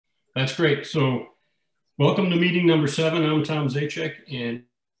That's great. So welcome to meeting number 7. I'm Tom Zaczek, and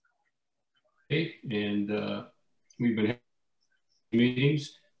we've been having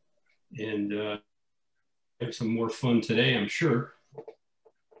meetings and have some more fun today, I'm sure.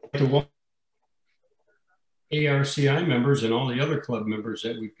 To welcome ARCI members and all the other club members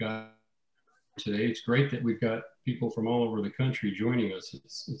that we've got today. It's great that we've got people from all over the country joining us.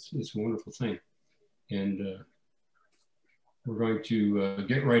 It's a wonderful thing. And we're going to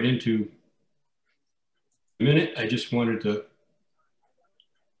get right into a minute. I just wanted to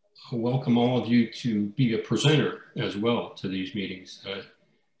welcome all of you to be a presenter as well to these meetings.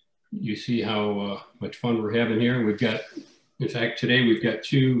 You see how much fun we're having here. We've got, in fact, today we've got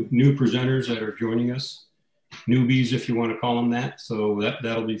 2 new presenters that are joining us. Newbies, if you want to call them that. So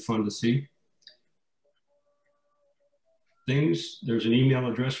that'll be fun to see. There's an email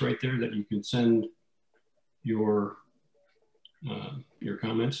address right there that you can send your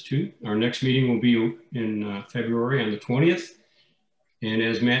comments to. Our next meeting will be in February on the 20th. And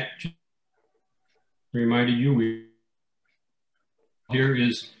as Matt reminded you,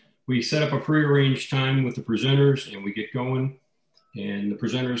 we set up a prearranged time with the presenters and we get going. And the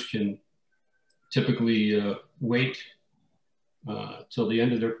presenters can typically wait till the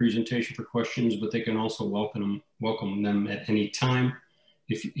end of their presentation for questions, but they can also welcome them at any time.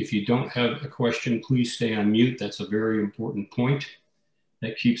 If you don't have a question, please stay on mute. That's a very important point.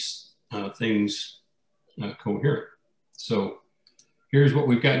 That keeps things coherent. So here's what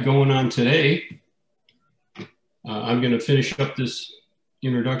we've got going on today. I'm going to finish up this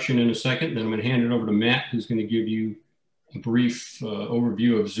introduction in a second, then I'm going to hand it over to Matt, who's going to give you a brief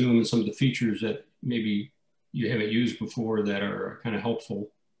overview of Zoom and some of the features that maybe you haven't used before that are kind of helpful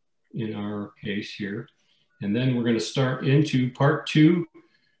in our case here. And then we're going to start into part 2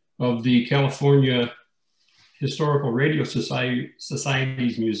 of the California Historical Radio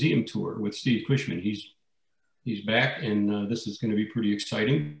Society's museum tour with Steve Kushman. He's back, and this is going to be pretty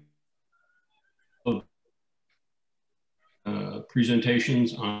exciting.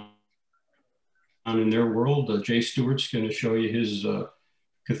 Presentations on in their world. Jay Stewart's going to show you his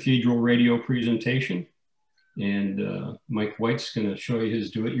cathedral radio presentation, and Mike White's going to show you his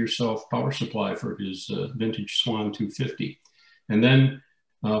do-it-yourself power supply for his vintage Swan 250. And then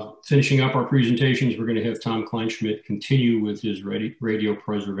finishing up our presentations, we're going to have Tom Kleinschmidt continue with his radio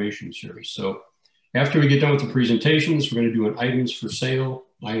preservation series. So after we get done with the presentations, we're going to do an items for sale.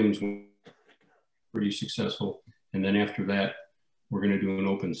 Items were pretty successful. And then after that, we're going to do an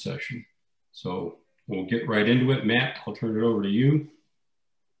open session. So we'll get right into it. Matt, I'll turn it over to you.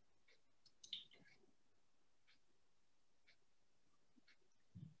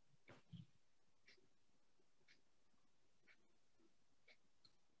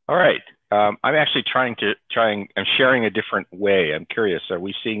 All right. I'm actually I'm sharing a different way. I'm curious, are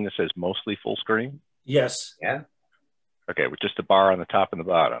we seeing this as mostly full screen? Yes. Yeah. Okay, with just the bar on the top and the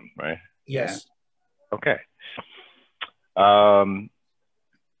bottom, right? Yes. Okay.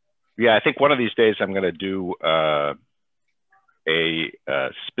 Yeah, I think one of these days I'm going to do a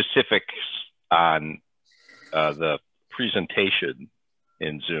specifics on the presentation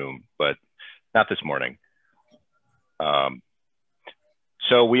in Zoom, but not this morning.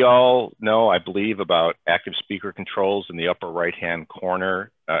 So we all know, I believe, about active speaker controls in the upper right-hand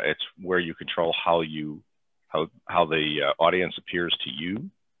corner. It's where you control how the audience appears to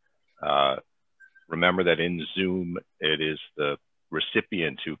you. Remember that in Zoom, it is the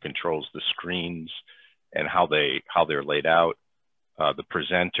recipient who controls the screens and how they're laid out. The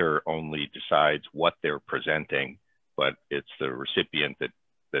presenter only decides what they're presenting, but it's the recipient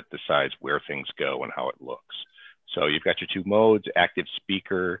that decides where things go and how it looks. So you've got your 2 modes, active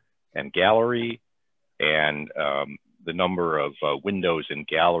speaker and gallery, and the number of windows in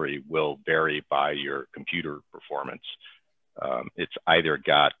gallery will vary by your computer performance. It's either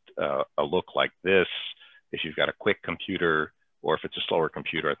got a look like this if you've got a quick computer, or if it's a slower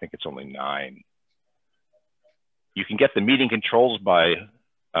computer, I think it's only 9. You can get the meeting controls by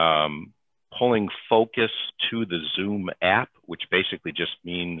pulling focus to the Zoom app, which basically just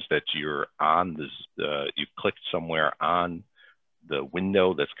means that you're on you've clicked somewhere on the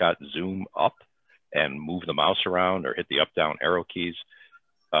window that's got Zoom up and move the mouse around or hit the up-down arrow keys,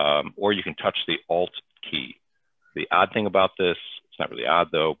 or you can touch the Alt key. The odd thing about this, it's not really odd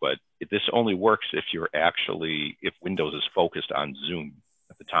though, but this only works if Windows is focused on Zoom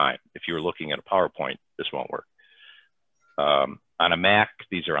at the time. If you're looking at a PowerPoint, this won't work. On a Mac,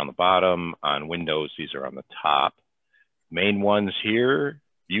 these are on the bottom. On Windows, these are on the top. Main ones here,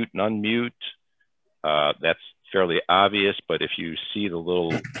 mute and unmute. That's fairly obvious, but if you see the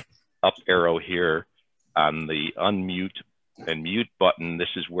little up arrow here on the unmute and mute button, this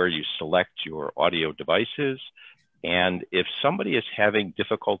is where you select your audio devices. And if somebody is having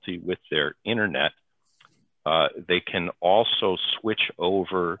difficulty with their internet, they can also switch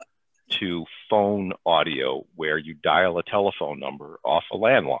over to phone audio, where you dial a telephone number off a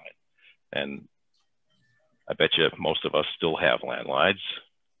landline. And I bet you most of us still have landlines.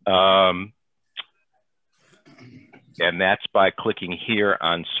 And that's by clicking here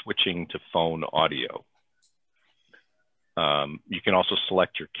on switching to phone audio. You can also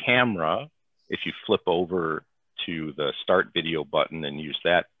select your camera if you flip over to the start video button and use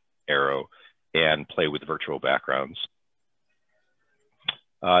that arrow and play with virtual backgrounds.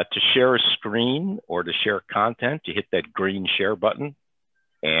 To share a screen or to share content, you hit that green share button.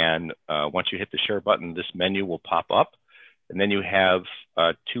 And once you hit the share button, this menu will pop up. And then you have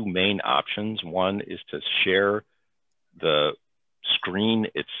two main options. One is to share the screen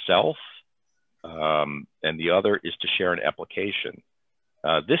itself, and the other is to share an application.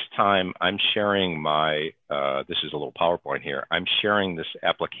 This time I'm sharing my, this is a little PowerPoint here. I'm sharing this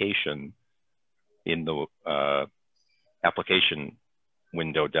application in the application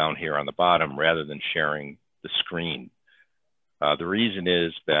window down here on the bottom rather than sharing the screen. The reason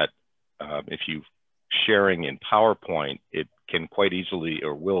is that if you're sharing in PowerPoint, it can quite easily,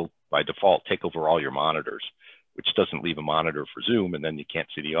 or will by default, take over all your monitors, which doesn't leave a monitor for Zoom, and then you can't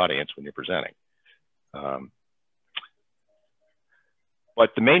see the audience when you're presenting. But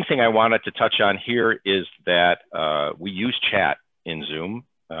the main thing I wanted to touch on here is that we use chat in Zoom.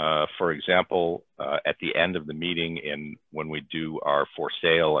 For example, at the end of the meeting and when we do our for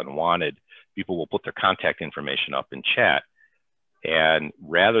sale and wanted, people will put their contact information up in chat. And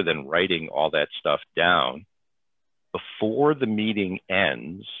rather than writing all that stuff down, before the meeting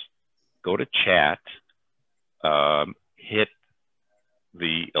ends, go to chat, hit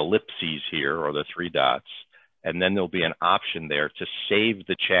the ellipses here or the three dots, and then there'll be an option there to save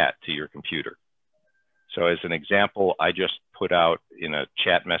the chat to your computer. So as an example, I just put out in a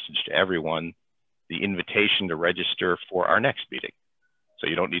chat message to everyone the invitation to register for our next meeting. So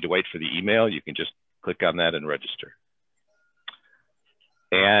you don't need to wait for the email. You can just click on that and register.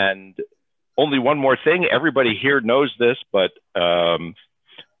 And only one more thing, everybody here knows this, but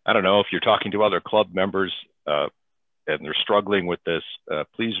I don't know if you're talking to other club members and they're struggling with this,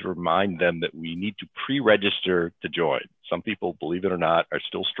 please remind them that we need to pre-register to join. Some people, believe it or not, are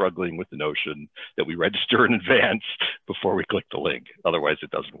still struggling with the notion that we register in advance before we click the link. Otherwise,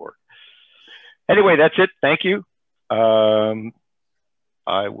 it doesn't work. Anyway, that's it. Thank you.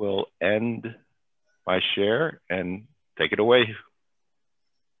 I will end my share and take it away.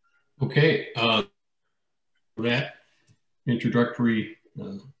 Okay. That introductory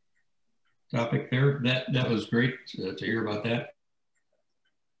topic there, that was great to hear about that.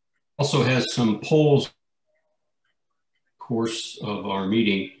 Also has some polls course of our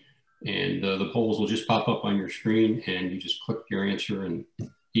meeting, and the polls will just pop up on your screen and you just click your answer and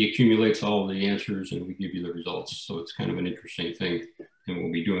he accumulates all the answers and we give you the results. So it's kind of an interesting thing, and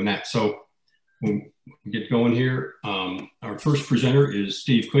we'll be doing that. So we'll get going here. Our first presenter is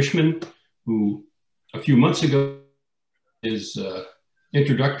Steve Kushman, who a few months ago is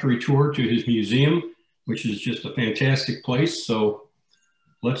introductory tour to his museum, which is just a fantastic place. So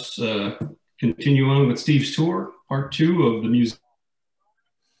let's continue on with Steve's tour, part 2 of the museum.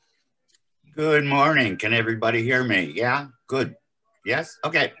 Good morning. Can everybody hear me? Yeah, good. Yes?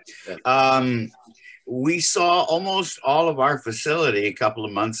 Okay. We saw almost all of our facility a couple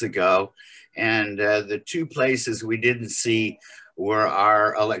of months ago, and the two places we didn't see were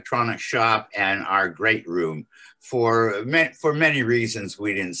our electronic shop and our great room. For many reasons,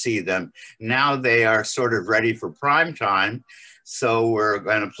 we didn't see them. Now they are sort of ready for prime time. So we're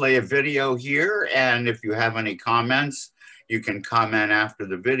going to play a video here. And if you have any comments, you can comment after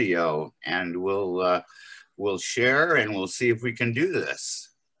the video, and we'll share and we'll see if we can do this.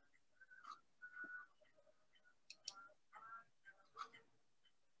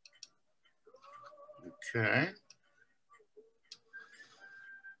 Okay.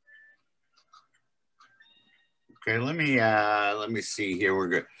 Okay, let me see here. We're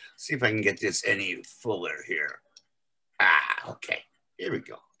good. See if I can get this any fuller here. Ah, okay. Here we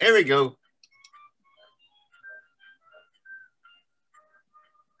go. Here we go.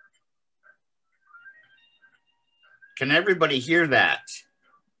 Can everybody hear that?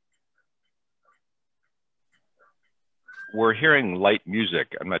 We're hearing light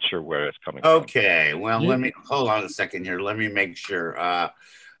music. I'm not sure where it's coming from. Okay, well, let me, hold on a second here. Let me make sure.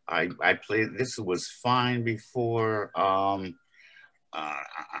 I played, this was fine before.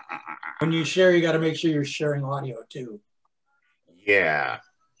 When you share, you got to make sure you're sharing audio too. Yeah,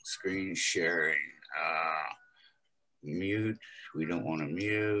 screen sharing. mute. We don't want to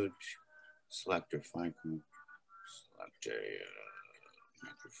mute. Select or find. Select a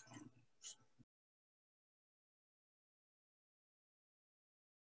microphone.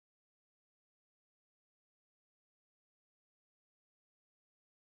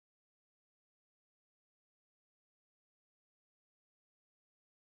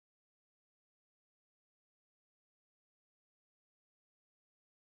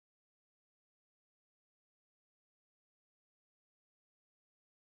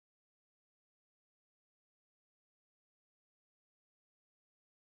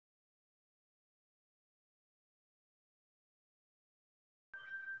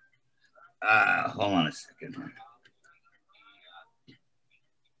 Hold on a second.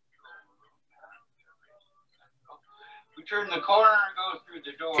 We turn the corner and go through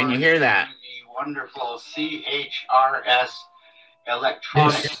the door. Can you hear that? The wonderful CHRS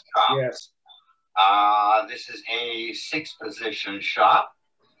electronics shop. Yes. This is a 6-position shop.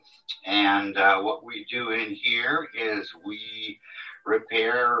 And what we do in here is we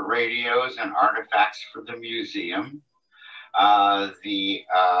repair radios and artifacts for the museum. Our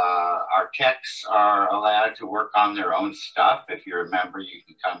techs are allowed to work on their own stuff. If you're a member, you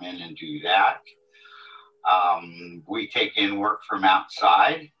can come in and do that. We take in work from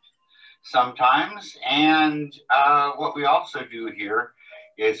outside sometimes. And what we also do here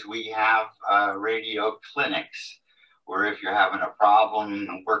is we have radio clinics, where if you're having a problem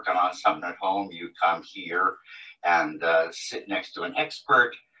and working on something at home, you come here and sit next to an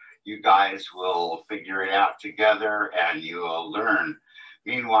expert. You guys will figure it out together and you will learn.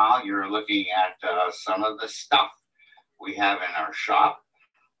 Meanwhile, you're looking at some of the stuff we have in our shop.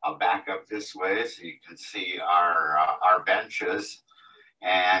 I'll back up this way so you can see our benches.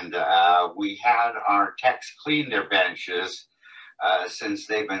 And we had our techs clean their benches since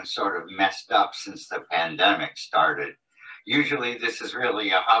they've been sort of messed up since the pandemic started. Usually this is really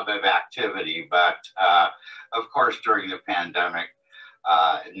a hub of activity, but of course during the pandemic,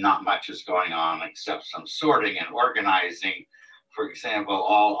 not much is going on except some sorting and organizing. For example,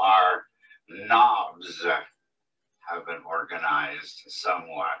 all our knobs have been organized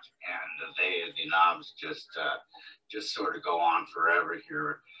somewhat, and the knobs just sort of go on forever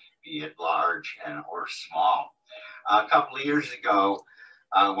here, be it large or small. A couple of years ago,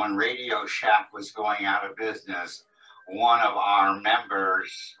 when Radio Shack was going out of business, one of our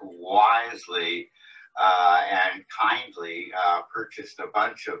members wisely and kindly purchased a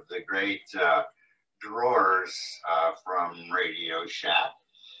bunch of the great drawers from Radio Shack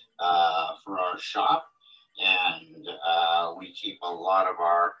for our shop. And we keep a lot of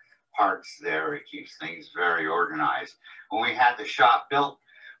our parts there. It keeps things very organized. When we had the shop built,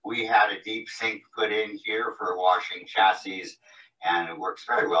 we had a deep sink put in here for washing chassis, and it works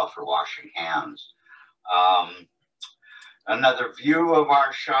very well for washing hands. Another view of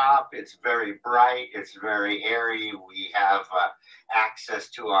our shop, it's very bright, it's very airy. We have access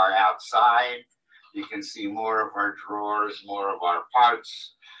to our outside. You can see more of our drawers, more of our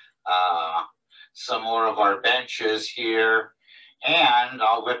parts, some more of our benches here. And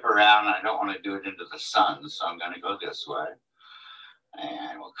I'll whip around. I don't want to do it into the sun, so I'm going to go this way.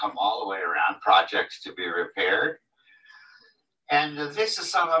 And we'll come all the way around, projects to be repaired. And this is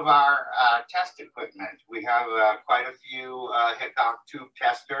some of our test equipment. We have quite a few Hickok tube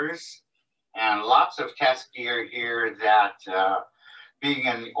testers and lots of test gear here that being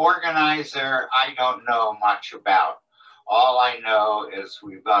an organizer, I don't know much about. All I know is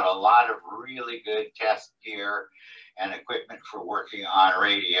we've got a lot of really good test gear and equipment for working on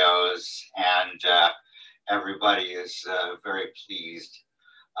radios, and everybody is very pleased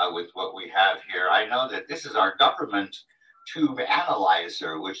with what we have here. I know that this is our government tube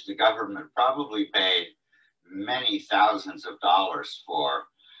analyzer, which the government probably paid many thousands of dollars for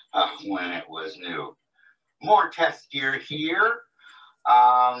when it was new. More test gear here.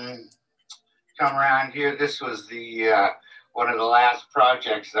 Come around here. This was the one of the last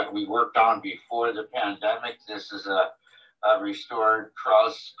projects that we worked on before the pandemic. This is a restored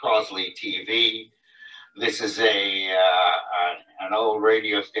Crosley TV. This is an old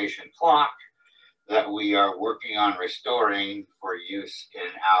radio station clock that we are working on restoring for use in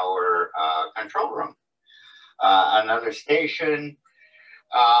our control room. Another station,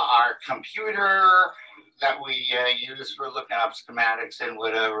 our computer that we use for looking up schematics and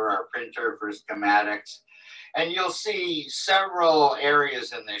whatever, our printer for schematics. And you'll see several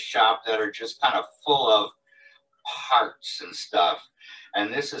areas in this shop that are just kind of full of parts and stuff.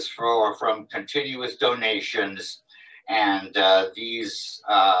 And this is from continuous donations. And these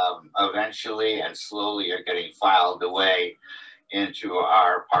eventually and slowly are getting filed away into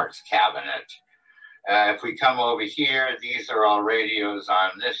our parts cabinet. If we come over here, these are all radios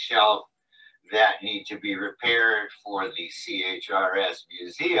on this shelf that need to be repaired for the CHRS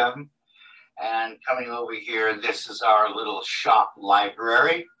museum. And coming over here, this is our little shop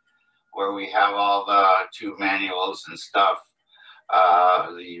library where we have all the tube manuals and stuff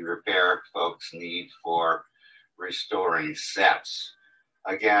the repair folks need for restoring sets.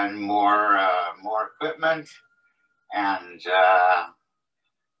 Again, more equipment, and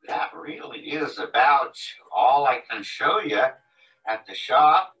that really is about all I can show you at the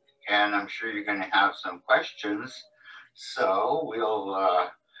shop. And I'm sure you're going to have some questions, so we'll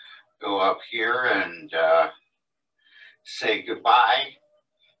go up here and say goodbye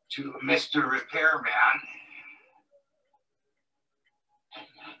to Mr. Repairman. And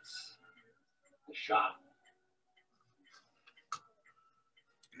that's the shop.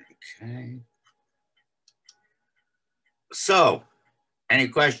 Okay. So, any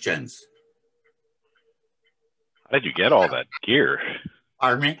questions? How did you get all that gear?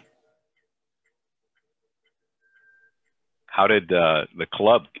 Pardon me? How did the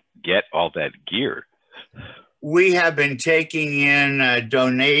club get all that gear? We have been taking in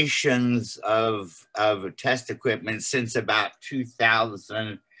donations of test equipment since about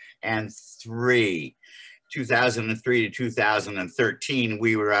 2003. 2003 to 2013,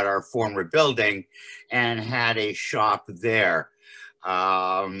 we were at our former building and had a shop there.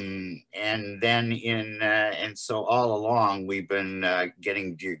 And then and so all along we've been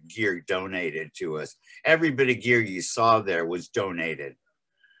getting gear donated to us. Every bit of gear you saw there was donated,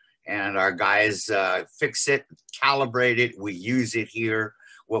 and our guys fix it, calibrate it. We use it here.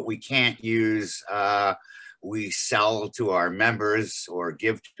 What we can't use, we sell to our members or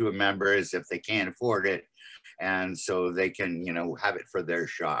give to our members if they can't afford it, and so they can, you know, have it for their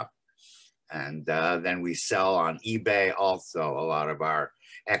shop. And then we sell on eBay also a lot of our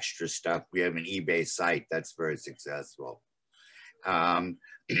extra stuff. We have an eBay site that's very successful.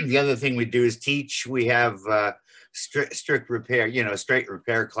 The other thing we do is teach. We have strict repair, you know, straight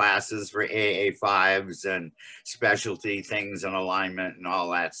repair classes for AA5s and specialty things and alignment and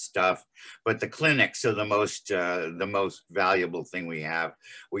all that stuff. But the clinics are the most valuable thing we have,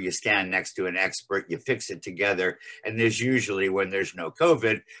 where you stand next to an expert, you fix it together. And there's usually, when there's no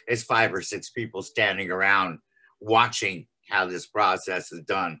COVID, it's 5 or 6 people standing around watching how this process is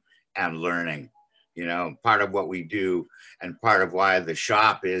done and learning. You know, part of what we do and part of why the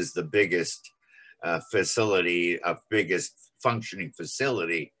shop is the biggest biggest functioning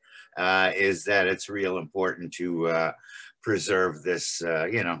facility is that it's real important to preserve this,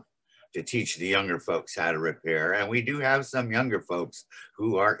 you know, to teach the younger folks how to repair. And we do have some younger folks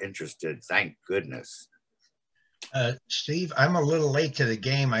who are interested, thank goodness. Steve, I'm a little late to the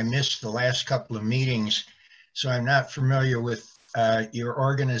game. I missed the last couple of meetings, so I'm not familiar with your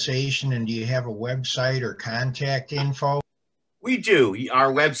organization. And do you have a website or contact info? We do.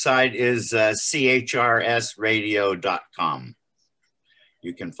 Our website is CHRSradio.com.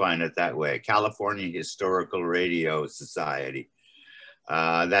 You can find it that way. California Historical Radio Society.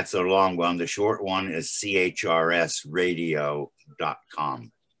 That's a long one. The short one is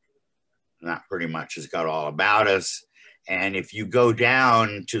CHRSradio.com. And that pretty much has got all about us. And if you go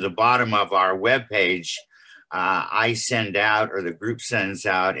down to the bottom of our webpage, I send out, or the group sends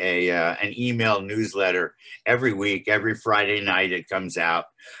out, an email newsletter every week. Every Friday night it comes out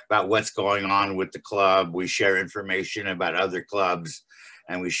about what's going on with the club. We share information about other clubs,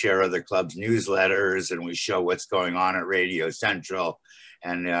 and we share other clubs' newsletters, and we show what's going on at Radio Central.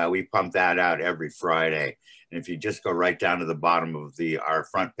 And we pump that out every Friday. And if you just go right down to the bottom of our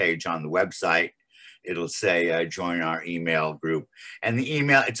front page on the website, it'll say join our email group. And the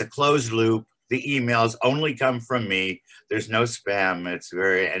email, it's a closed loop. The emails only come from me. There's no spam. It's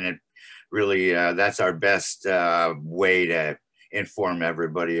and it really, that's our best way to inform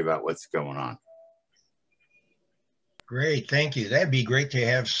everybody about what's going on. Great, thank you. That'd be great to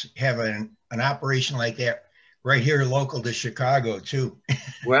have an operation like that right here local to Chicago too.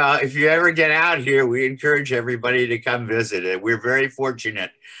 Well, if you ever get out here, we encourage everybody to come visit it. We're very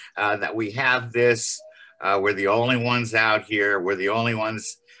fortunate that we have this. We're the only ones out here. We're the only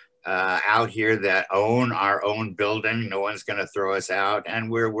ones out here that own our own building. No one's going to throw us out, and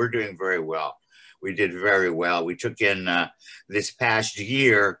we're doing very well. We did very well. We took in this past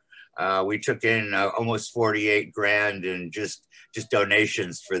year, we took in almost 48 grand in just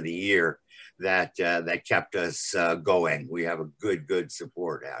donations for the year that kept us going. We have a good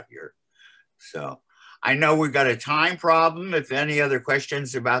support out here. So I know we've got a time problem. If any other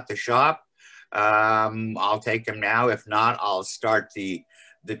questions about the shop, I'll take them now. If not, I'll start the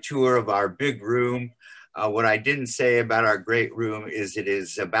tour of our big room. What I didn't say about our great room is it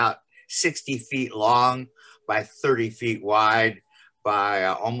is about 60 feet long by 30 feet wide by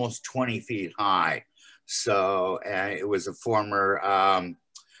almost 20 feet high. So it was a former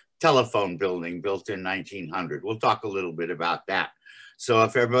telephone building built in 1900. We'll talk a little bit about that. So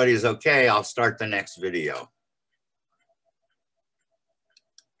if everybody's okay, I'll start the next video.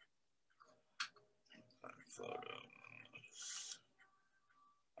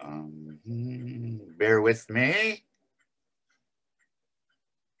 Bear with me.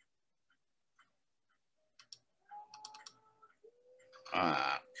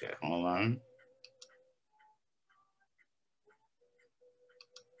 Okay, hold on.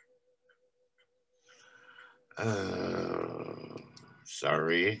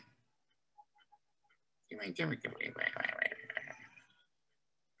 Sorry. Give me.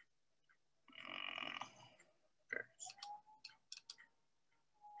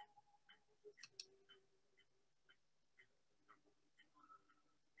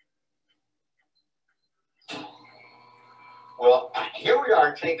 Well, here we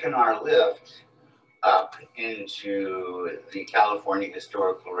are taking our lift up into the California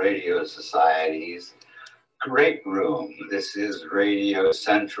Historical Radio Society's great room. This is Radio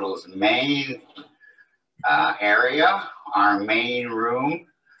Central's main area, our main room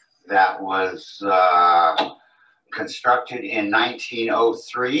that was constructed in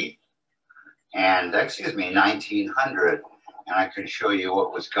 1903 and, 1900. And I can show you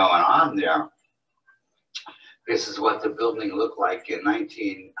what was going on there. This is what the building looked like in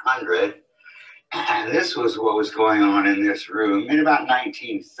 1900. And this was what was going on in this room in about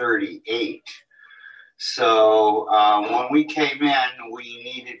 1938. So when we came in, we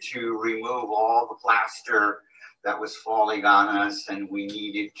needed to remove all the plaster that was falling on us, and we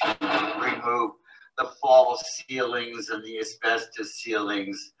needed to remove the false ceilings and the asbestos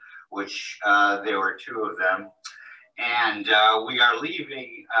ceilings, which there were 2 of them. And we are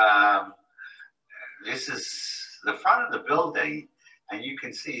leaving. This is the front of the building, and you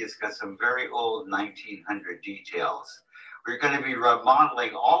can see it's got some very old 1900 details. We're going to be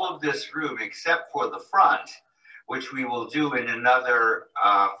remodeling all of this room except for the front, which we will do in another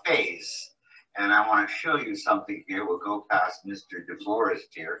phase. And I want to show you something here. We'll go past Mr.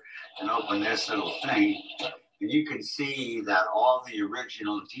 DeForest here and open this little thing. And you can see that all the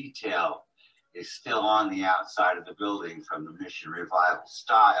original detail is still on the outside of the building from the Mission Revival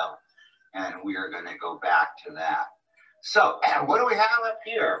style. And we are going to go back to that. So what do we have up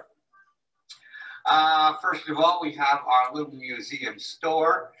here? First of all, we have our little museum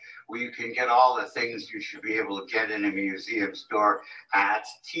store where you can get all the things you should be able to get in a museum store: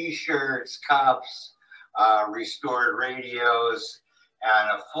 hats, t-shirts, cups, restored radios,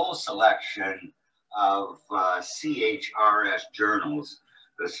 and a full selection of CHRS journals,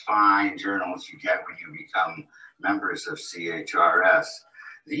 those fine journals you get when you become members of CHRS.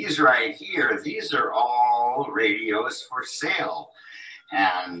 These right here, these are all radios for sale.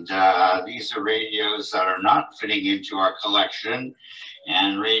 And these are radios that are not fitting into our collection,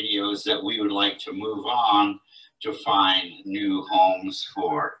 and radios that we would like to move on to find new homes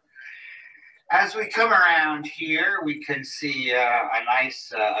for. As we come around here, we can see a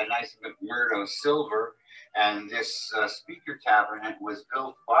nice McMurdo silver, and this speaker cabinet was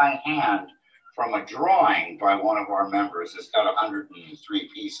built by hand from a drawing by one of our members. It's got 103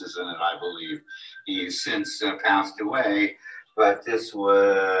 pieces in it, I believe. He's since passed away, but this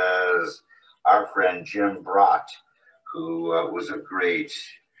was our friend Jim Brott, who was a great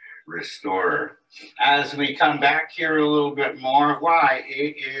restorer. As we come back here a little bit more, why,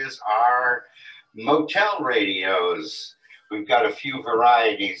 it is our motel radios. We've got a few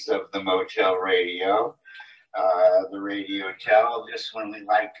varieties of the motel radio. The Radio Tel. This one we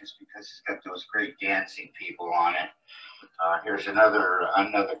like just because it's got those great dancing people on it. Here's another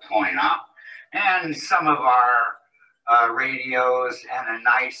coin op, and some of our radios, and a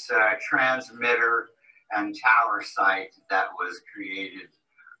nice transmitter and tower site that was created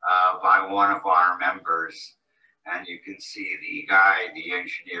by one of our members. And you can see the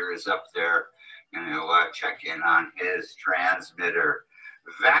engineer is up there, and he'll check in on his transmitter.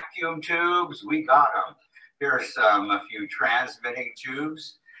 Vacuum tubes, we got them. Here's a few transmitting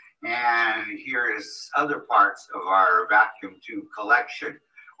tubes, and here is other parts of our vacuum tube collection.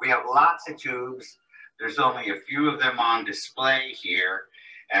 We have lots of tubes. There's only a few of them on display here,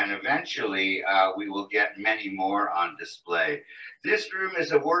 and eventually we will get many more on display. This room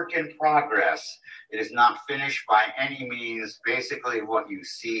is a work in progress. It is not finished by any means. Basically, what you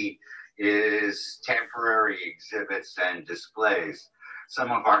see is temporary exhibits and displays.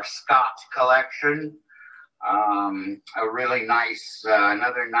 Some of our Scott collection, a really nice,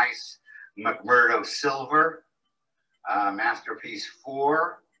 another nice McMurdo silver, Masterpiece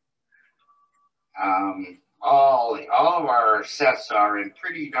 4. All of our sets are in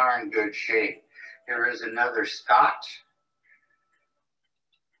pretty darn good shape. Here is another Scott.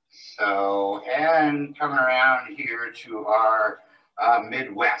 So, and coming around here to our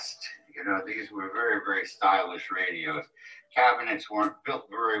Midwest. You know, these were very, very stylish radios. Cabinets weren't built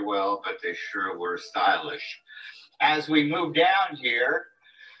very well, but they sure were stylish. As we move down here,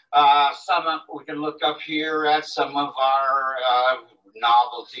 we can look up here at some of our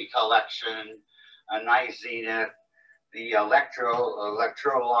novelty collection. A nice Zenith, the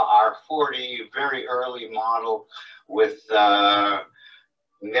Electrola R40, very early model with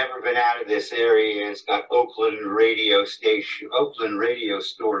never been out of this area. It's got Oakland radio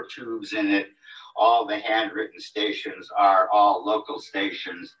store tubes in it. All the handwritten stations are all local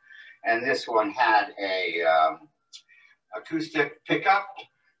stations. And this one had a acoustic pickup,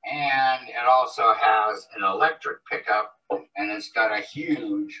 and it also has an electric pickup, and it's got a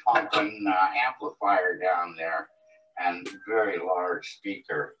huge honking amplifier down there and very large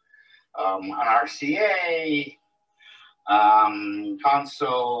speaker. An RCA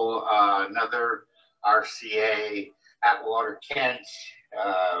console, another RCA, Atwater Kent,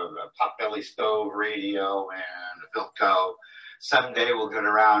 a potbelly stove radio, and a Philco. Someday we'll get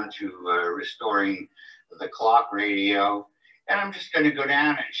around to restoring the clock radio. And I'm just going to go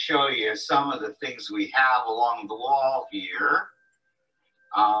down and show you some of the things we have along the wall here.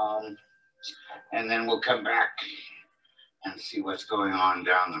 And then we'll come back and see what's going on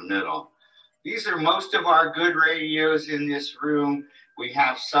down the middle. These are most of our good radios in this room. We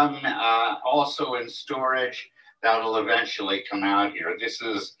have some also in storage that'll eventually come out here. This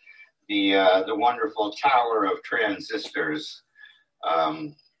is the wonderful tower of transistors.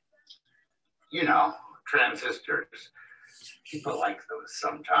 You know, transistors. People like those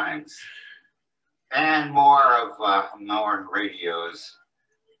sometimes. And more radios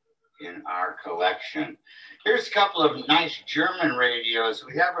in our collection. Here's a couple of nice German radios.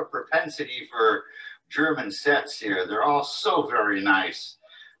 We have a propensity for German sets here. They're all so very nice.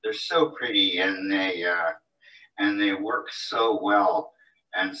 They're so pretty, and they work so well.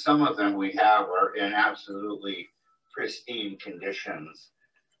 And some of them we have are in absolutely pristine conditions,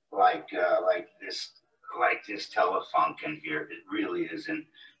 like this Telefunken here. It really is in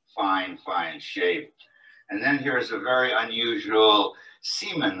fine, fine shape. And then here's a very unusual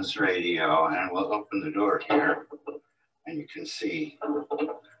Siemens radio, and we'll open the door here, and you can see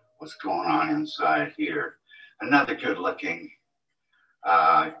what's going on inside here. Another good-looking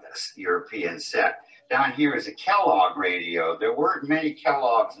European set. Down here is a Kellogg radio. There weren't many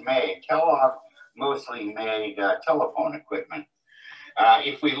Kellogg's made. Kellogg mostly made telephone equipment.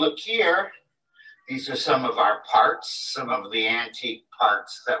 If we look here, these are some of our parts, some of the antique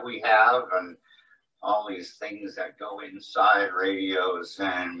parts that we have, and all these things that go inside radios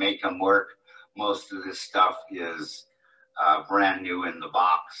and make them work. Most of this stuff is brand new in the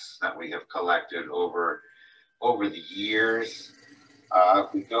box that we have collected over the years.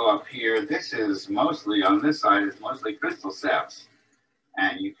 If we go up here, this is mostly, on this side, is mostly crystal sets.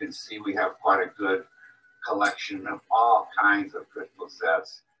 And you can see we have quite a good collection of all kinds of crystal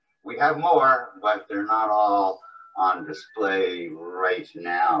sets. We have more, but they're not all on display right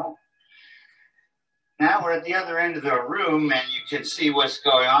now. Now we're at the other end of the room, and you can see what's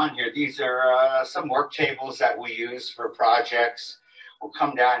going on here. These are some work tables that we use for projects. We'll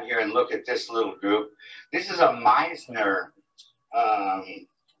come down here and look at this little group. This is a Meissner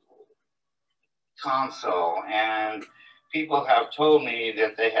console, and people have told me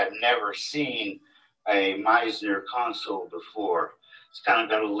that they had never seen a Meissner console before. It's kind of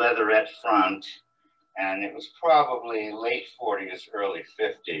got a leatherette front, and it was probably late 40s, early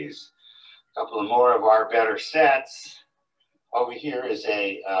 50s. A couple of more of our better sets. Over here is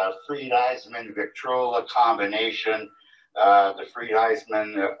a Fried-Eismann Victrola combination. The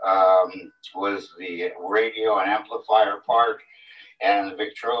Fried-Eismann was the radio and amplifier part, and the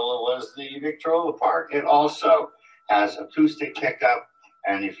Victrola was the Victrola part. It also has acoustic pickup,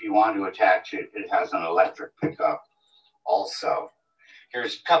 and if you want to attach it, it has an electric pickup also.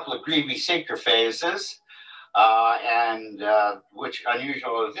 Here's a couple of Greavy synchrophases. Which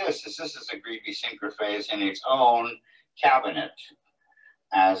unusual of this is a Greavy synchrophase in its own cabinet.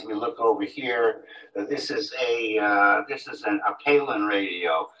 As we look over here, this is a Palin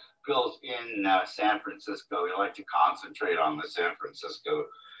radio built in San Francisco. We like to concentrate on the San Francisco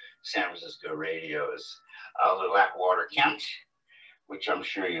radios. A little Atwater Kent, which I'm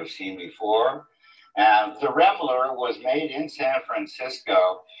sure you've seen before. And the Remmler was made in San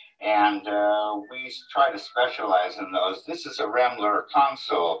Francisco, and we try to specialize in those. This is a Remmler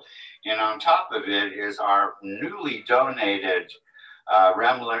console, and on top of it is our newly donated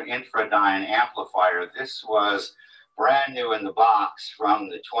Remler infradyne amplifier. This was brand new in the box from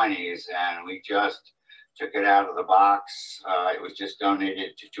the 20s, and we just took it out of the box. It was just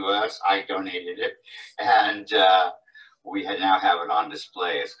donated to us. I donated it, and we now have it on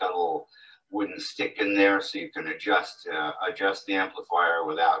display. It's got a little wooden stick in there, so you can adjust the amplifier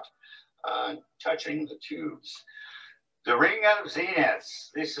without touching the tubes. The Ring of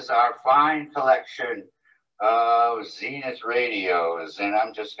Zeniths. This is our fine collection of Zenith radios, and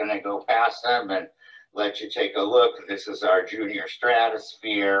I'm just going to go past them and let you take a look. This is our Junior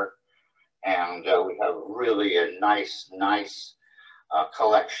Stratosphere, and we have really a nice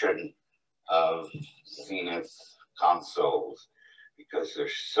collection of Zenith consoles because they're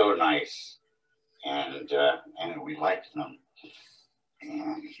so nice, and we like them.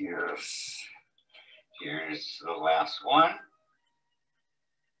 And here's the last one,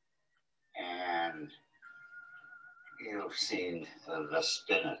 and you've seen the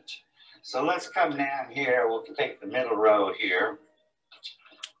spinet. So let's come down here. We'll take the middle row here.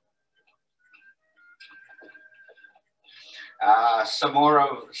 Some more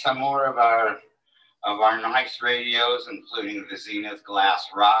of our nice radios, including the Zenith glass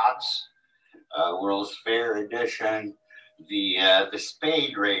rods, World's Fair edition, the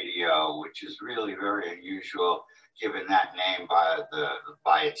Spade radio, which is really very unusual given that name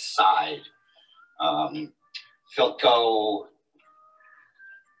by its side. Philco,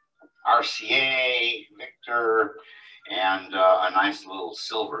 RCA, Victor, and a nice little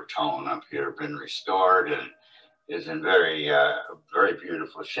silver tone up here, been restored and is in very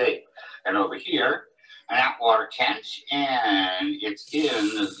beautiful shape. And over here, an Atwater Kent, and it's in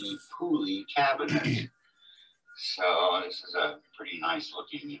the pulley cabinet. So this is a pretty nice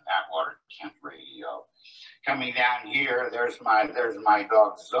looking Atwater Kent radio. Coming down here, there's my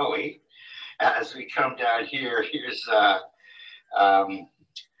dog Zoe. As we come down here, here's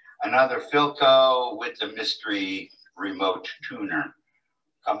another Philco with the mystery remote tuner.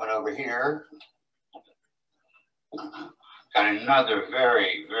 Coming over here, got another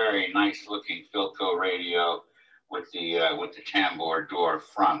very nice looking Philco radio with the tambour door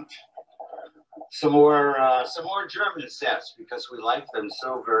front. Some more German sets because we like them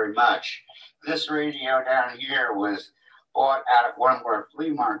so very much. This radio down here was bought at one of our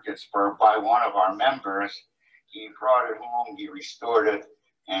flea markets by one of our members. He brought it home, he restored it,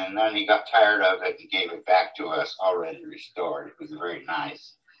 and then he got tired of it and gave it back to us already restored. It was very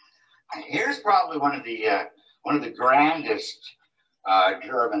nice. And here's probably one of the grandest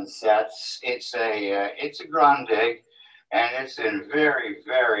German sets. It's a Grundig, and it's in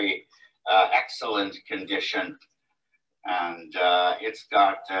very excellent condition, and it's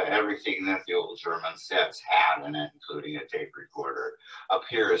got everything that the old German sets had in it, including a tape recorder. Up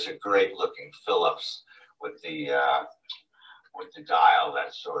here is a great looking Philips with the dial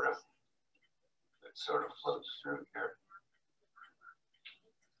that sort of floats through here.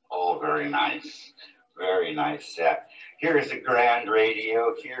 Oh, very nice set. Here is a grand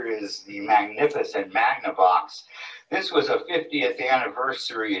radio. Here is the magnificent Magnavox. This was a 50th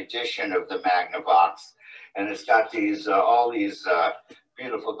anniversary edition of the Magnavox, and it's got these all these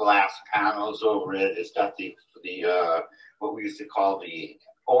beautiful glass panels over it. It's got the what we used to call the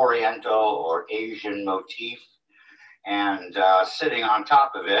Oriental or Asian motif, and sitting on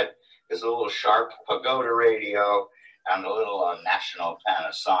top of it is a little Sharp Pagoda radio and a little National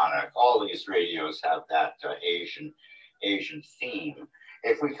Panasonic. All these radios have that Asian theme.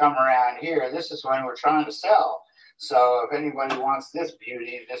 If we come around here, this is one we're trying to sell. So if anybody wants this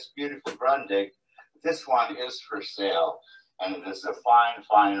beautiful Grundig, this one is for sale. And it is a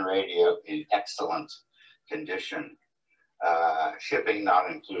fine radio in excellent condition. Shipping not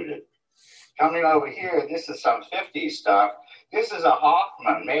included. Coming over here, this is some 50s stuff. This is a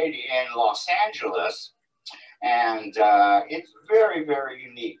Hoffman made in Los Angeles. And it's very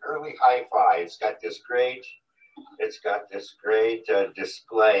unique, early hi-fi. It's got this great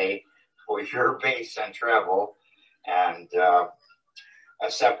display for your bass and treble, and a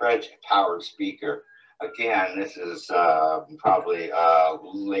separate powered speaker. Again, this is probably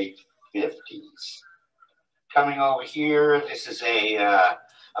late 50s. Coming over here, this is a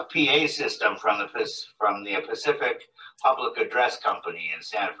PA system from the Pacific Public Address Company in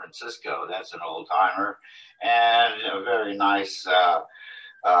San Francisco. That's an old timer, and a very nice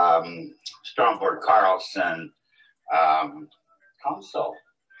Stromberg Carlson console.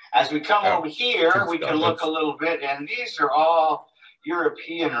 As we come over here, we can look a little bit, and these are all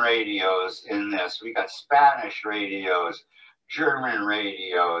European radios in this. We got Spanish radios, German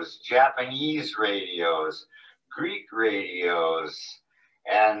radios, Japanese radios, Greek radios,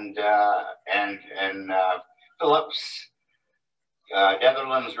 and Philips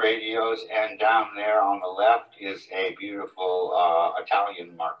Netherlands radios, and down there on the left is a beautiful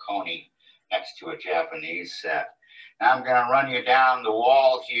Italian Marconi next to a Japanese set. Now I'm going to run you down the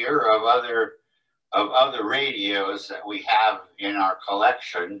wall here of other radios that we have in our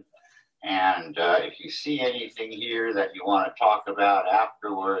collection. And if you see anything here that you want to talk about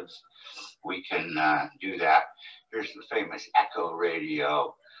afterwards, we can do that. Here's the famous Echo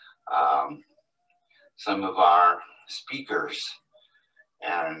radio, some of our speakers,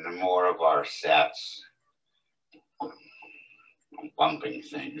 and more of our sets. I'm bumping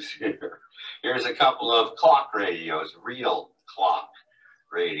things here. Here's a couple of clock radios, real clock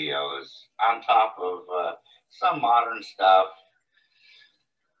radios, on top of some modern stuff,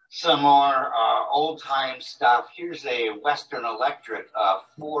 some more old-time stuff. Here's a Western Electric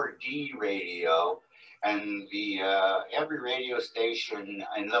 4D radio, and every radio station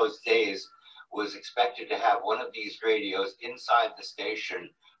in those days was expected to have one of these radios inside the station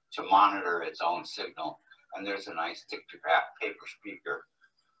to monitor its own signal. And there's a nice dictograph paper speaker,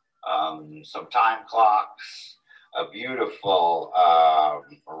 some time clocks, a beautiful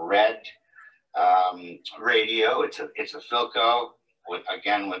red radio. It's a Philco,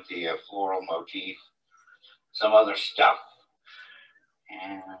 again with the floral motif, some other stuff.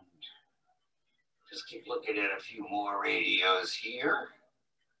 And just keep looking at a few more radios here.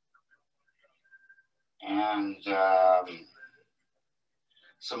 And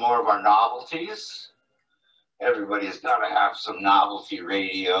some more of our novelties. Everybody's got to have some novelty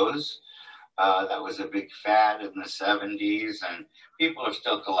radios. That was a big fad in the 70s, and people are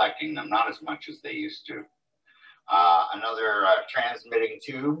still collecting them, not as much as they used to. Another transmitting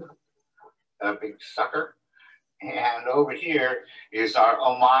tube, a big sucker. And over here is our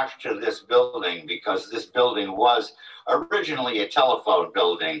homage to this building, because this building was originally a telephone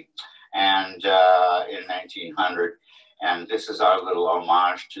building, and in 1900, and this is our little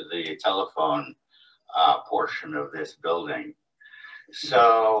homage to the telephone portion of this building.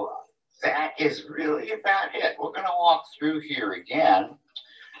 So that is really about it. We're going to walk through here again,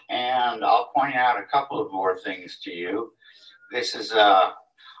 and I'll point out a couple of more things to you. This is our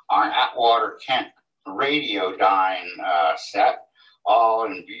Atwater Kent Radiodyne set, all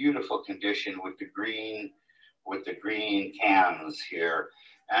in beautiful condition with the green cans here,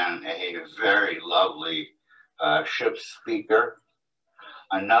 and a very lovely ship speaker.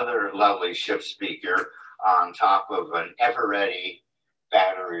 Another lovely ship speaker on top of an ever-ready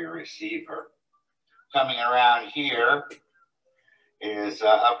battery receiver. Coming around here is,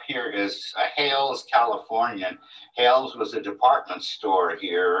 up here is Hales, California. Hales was a department store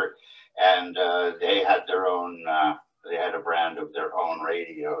here, and they had their own, they had a brand of their own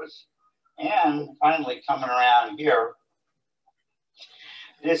radios. And finally, coming around here,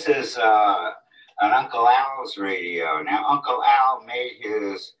 this is an Uncle Al's radio. Now, Uncle Al made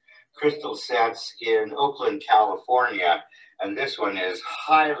his crystal sets in Oakland, California, and this one is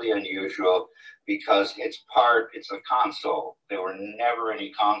highly unusual because it's a console. There were never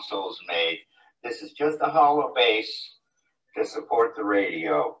any consoles made. This is just a hollow base to support the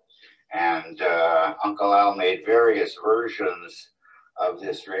radio. And Uncle Al made various versions of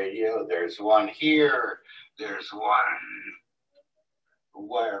this radio. There's one here, there's one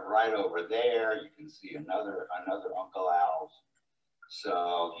right over there. You can see another Uncle Al's.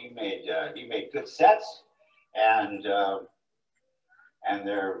 So he made good sets, and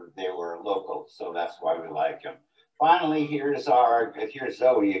they were local, so that's why we like them. Finally, here's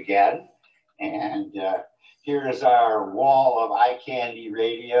Zoe again, and here is our wall of eye candy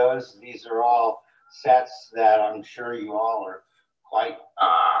radios. These are all sets that I'm sure you all are quite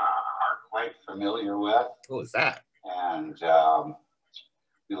familiar with. What was that? And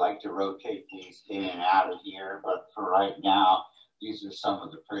we like to rotate these in and out of here, but for right now, these are some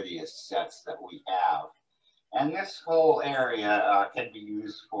of the prettiest sets that we have. And this whole area can be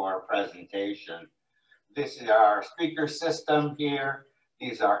used for presentation. This is our speaker system here.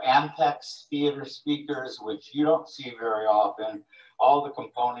 These are Ampex theater speakers, which you don't see very often. All the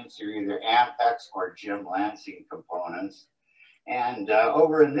components are either Ampex or Jim Lansing components. And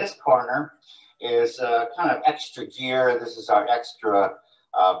over in this corner is kind of extra gear. This is our extra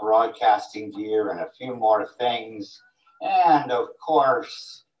broadcasting gear and a few more things. And of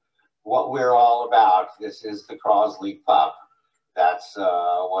course, what we're all about. This is the Crosley pup. That's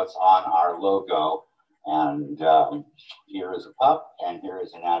what's on our logo. And here is a pup, and here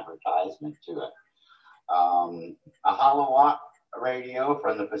is an advertisement to it. A holowatt radio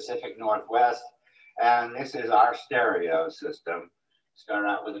from the Pacific Northwest, and this is our stereo system. Start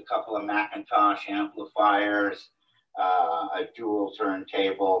out with a couple of Macintosh amplifiers, a dual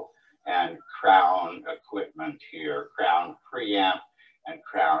turntable, and Crown equipment here, Crown preamp and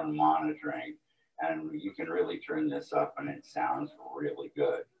Crown monitoring. And you can really turn this up and it sounds really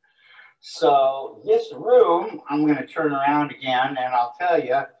good. So this room, I'm going to turn around again and I'll tell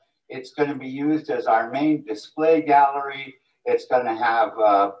you, it's going to be used as our main display gallery. It's going to have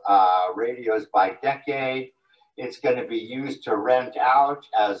radios by decade. It's going to be used to rent out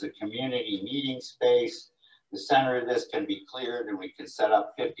as a community meeting space. The center of this can be cleared and we can set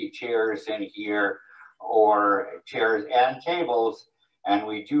up 50 chairs in here, or chairs and tables. And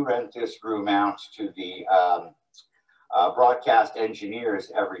we do rent this room out to the broadcast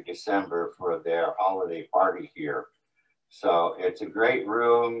engineers every December for their holiday party here. So it's a great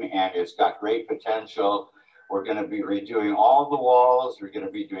room and it's got great potential. We're going to be redoing all the walls. We're going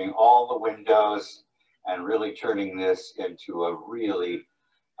to be doing all the windows and really turning this into a really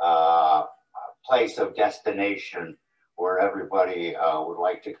place of destination where everybody would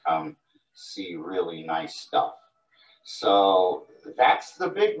like to come see really nice stuff. So that's the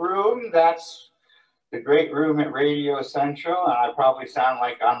big room. That's the great room at Radio Central. And I probably sound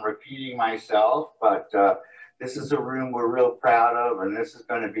like I'm repeating myself, but this is a room we're real proud of, and this is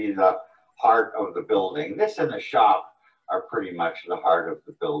going to be the heart of the building. This and the shop are pretty much the heart of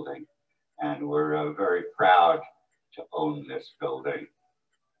the building. And we're very proud to own this building.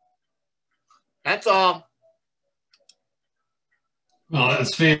 That's all. Well,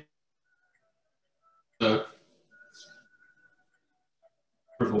 that's fantastic.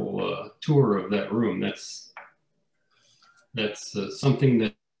 Tour of that room. That's something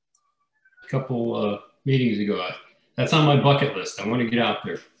that a couple meetings ago, that's on my bucket list. I want to get out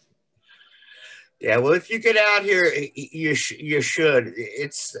there. Yeah, well, if you get out here, you should.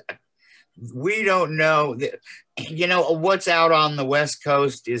 We don't know, you know, what's out on the West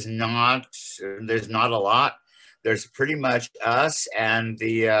Coast is not, there's not a lot. There's pretty much us and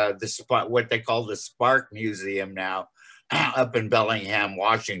the what they call the Spark Museum now up in Bellingham,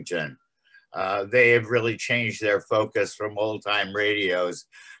 Washington. They have really changed their focus from old time radios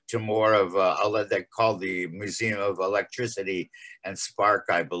to more of they call the Museum of Electricity and Spark,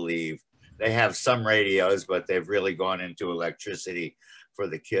 I believe. They have some radios, but they've really gone into electricity for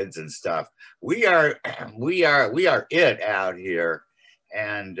the kids and stuff. We are it out here.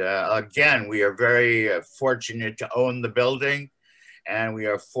 And again, we are very fortunate to own the building, and we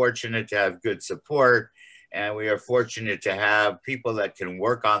are fortunate to have good support, and we are fortunate to have people that can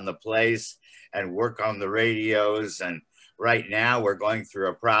work on the place and work on the radios. And right now we're going through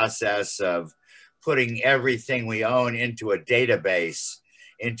a process of putting everything we own into a database,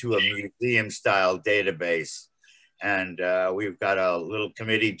 into a museum style database. And we've got a little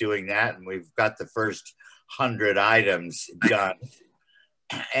committee doing that, and we've got the first 100 items done.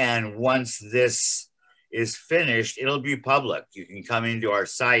 And once this is finished, it'll be public. You can come into our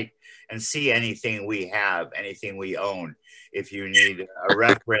site and see anything we have, anything we own. If you need a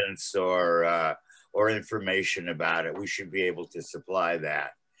reference or information about it, we should be able to supply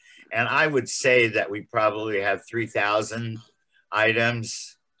that. And I would say that we probably have 3,000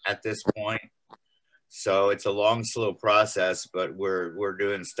 items at this point. So it's a long, slow process, but we're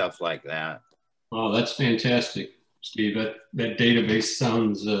doing stuff like that. Oh, that's fantastic, Steve. That database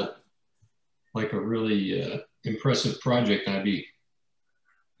sounds like a really impressive project. I'd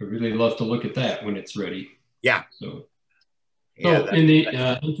really love to look at that when it's ready. Yeah. So in the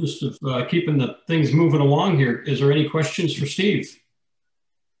interest of keeping the things moving along here, is there any questions for Steve?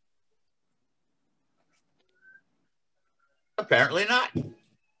 Apparently not.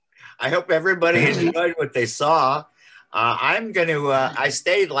 I hope everybody enjoyed what they saw. I'm going to, I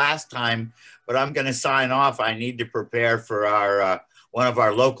stayed last time, but I'm going to sign off. I need to prepare for our one of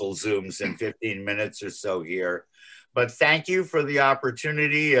our local Zooms in 15 minutes or so here. But thank you for the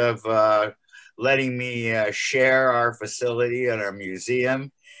opportunity of letting me share our facility and our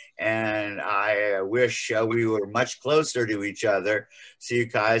museum. And I wish we were much closer to each other so you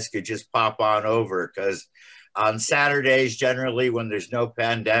guys could just pop on over, because on Saturdays, generally when there's no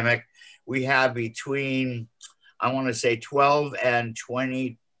pandemic, we have between, I want to say 12 and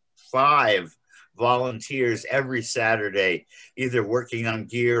 25 volunteers every Saturday, either working on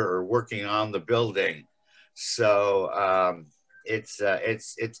gear or working on the building. So it's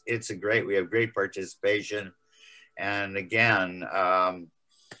a great, we have great participation. And again,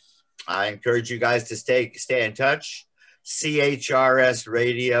 I encourage you guys to stay in touch.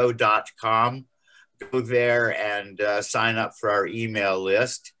 CHRSradio.com. Go there and sign up for our email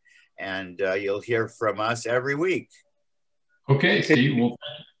list, and you'll hear from us every week. Okay, Steve. Well,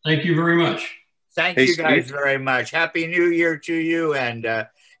 thank you very much. Thank you guys very much. Happy New Year to you, and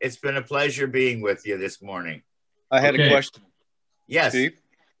it's been a pleasure being with you this morning. I had a question. Yes. Steve?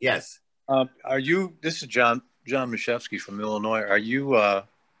 Yes. Are you? This is John Mashevsky from Illinois. Are you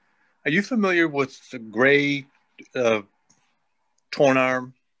familiar with the gray tone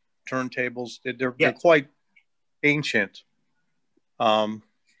arm turntables? They're quite ancient,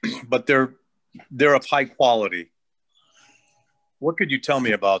 but they're of high quality. What could you tell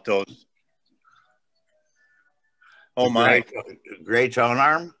me about those? Oh my! Gray tone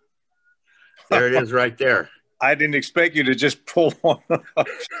arm. There it is, right there. I didn't expect you to just pull one up.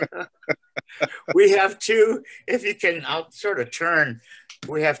 We have two. If you can, I'll sort of turn.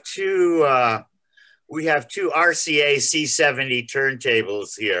 We have two RCA C70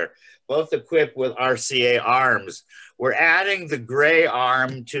 turntables here, both equipped with RCA arms. We're adding the gray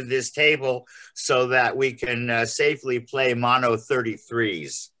arm to this table so that we can safely play mono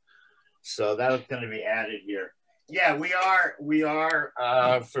 33s. So that's going to be added here. Yeah, we are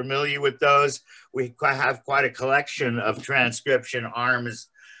familiar with those. We have quite a collection of transcription arms,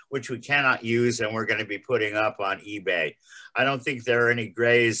 which we cannot use, and we're going to be putting up on eBay. I don't think there are any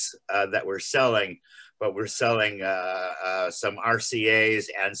grays that we're selling, but we're selling some RCAs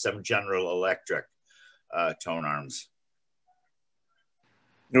and some General Electric tone arms.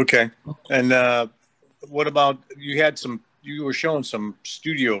 Okay. And what about, you were showing some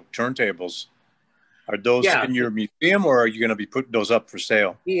studio turntables. Are those in your museum, or are you going to be putting those up for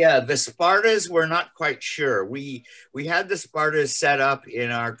sale? Yeah, the Spartas, we're not quite sure. We had the Spartas set up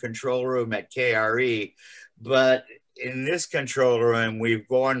in our control room at KRE, but in this control room, we've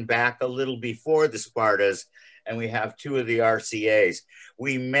gone back a little before the Spartas, and we have two of the RCAs.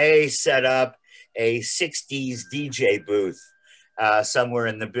 We may set up a 60s DJ booth somewhere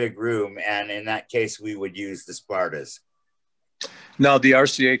in the big room, and in that case, we would use the Spartas. Now, the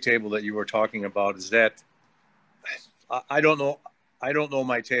RCA table that you were talking about, is that, I don't know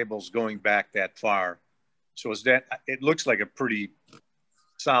my tables going back that far. So is that, it looks like a pretty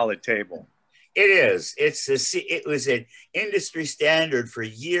solid table. It is. It was an industry standard for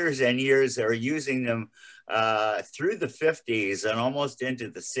years and years. They were using them through the 50s and almost into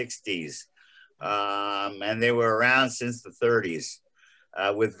the 60s. And they were around since the 30s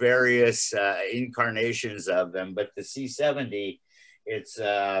with various incarnations of them. But the C70, it's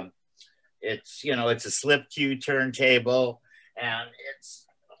you know, it's a slip cue turntable, and it's,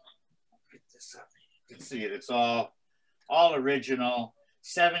 get this up. You can see it. It's all original.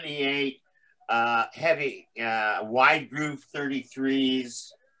 78 heavy wide groove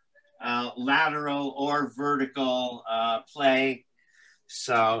 33s, lateral or vertical play.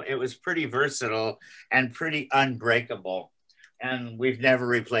 So it was pretty versatile and pretty unbreakable. And we've never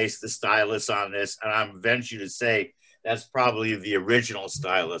replaced the stylus on this. And I'm venture to say that's probably the original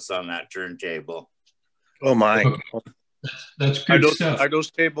stylus on that turntable. Oh my! Okay. That's good stuff. Are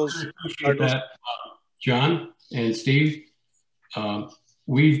those tables? John and Steve,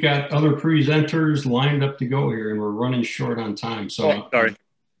 we've got other presenters lined up to go here, and we're running short on time. So sorry.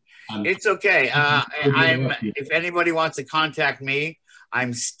 It's okay. If anybody wants to contact me,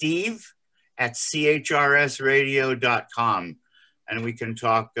 I'm Steve at CHRSradio.com, and we can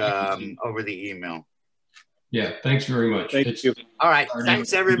talk over the email. Yeah, thanks very much. Thank you. All right.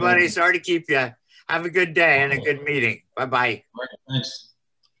 Thanks, everybody. Sorry to keep you. Have a good day and a good meeting. Bye-bye. All right, thanks.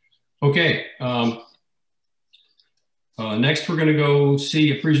 Okay. Next, we're going to go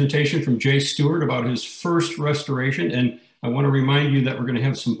see a presentation from Jay Stewart about his first restoration. And I want to remind you that we're going to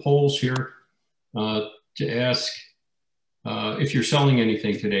have some polls here to ask if you're selling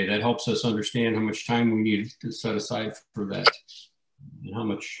anything today. That helps us understand how much time we need to set aside for that and how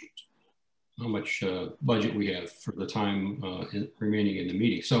much budget we have for the time remaining in the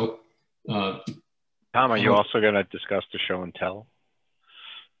meeting. So, Tom, are you also going to discuss the show and tell?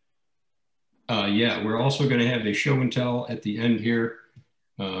 Yeah, we're also going to have a show and tell at the end here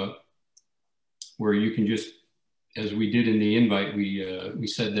where you can just, as we did in the invite, we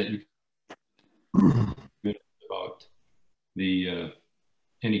said that you can about the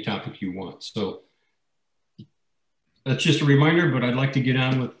any topic you want. So that's just a reminder, but I'd like to get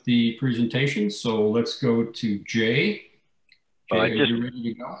on with the presentation. So let's go to Jay. Jay, are you ready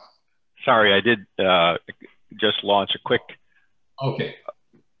to go? Sorry, I did just launch a quick. Okay.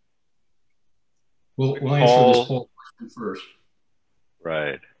 We'll answer this poll question first.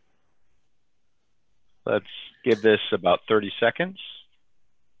 Right. Let's give this about 30 seconds.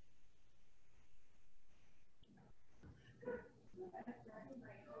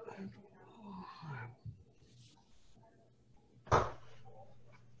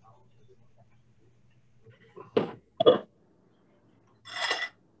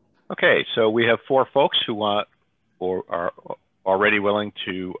 Okay, so we have 4 folks who want or are already willing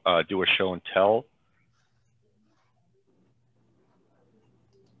to do a show and tell.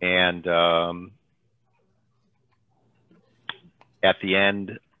 And at the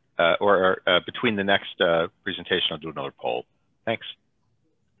end, between the next presentation, I'll do another poll. Thanks.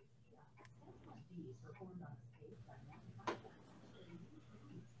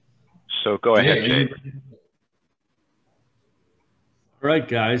 So go ahead, Jay. All right,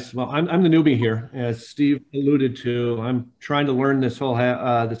 guys. Well, I'm the newbie here, as Steve alluded to. I'm trying to learn this whole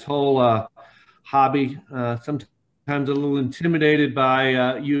hobby. Sometimes a little intimidated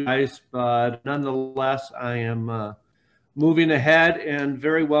by you guys, but nonetheless, I am moving ahead and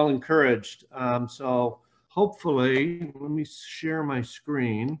very well encouraged. So hopefully, let me share my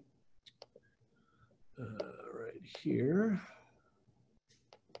screen right here.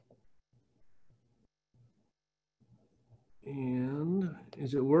 And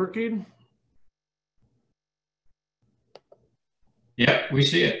is it working? Yeah, we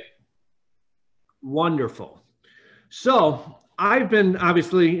see it. Wonderful. So I've been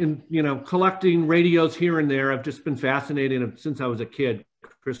obviously collecting radios here and there. I've just been fascinated since I was a kid,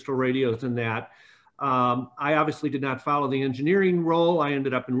 crystal radios and that. I obviously did not follow the engineering role. I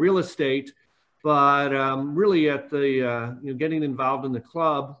ended up in real estate, but really at the getting involved in the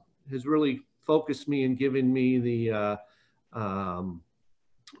club has really focused me and given me the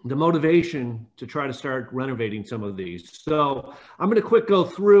motivation to try to start renovating some of these. So I'm going to go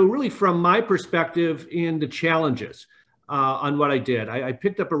through really from my perspective in the challenges on what I did. I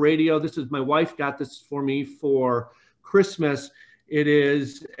picked up a radio. This is, my wife got this for me for Christmas. It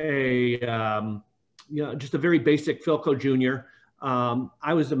is a, just a very basic Philco Junior.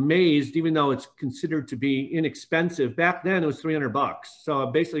 I was amazed, even though it's considered to be inexpensive. Back then it was $300. So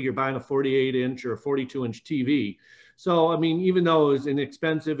basically you're buying a 48-inch or a 42-inch TV. So, I mean, even though it was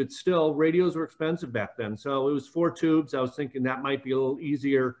inexpensive, it's still, radios were expensive back then. So it was 4 tubes. I was thinking that might be a little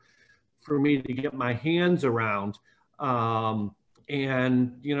easier for me to get my hands around. So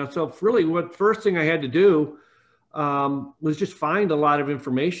really what first thing I had to do was just find a lot of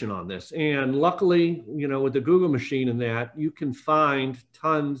information on this. And luckily, with the Google machine and that, you can find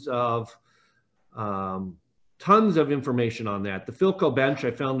tons of information on that. The Philco bench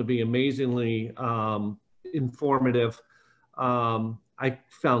I found to be amazingly informative. I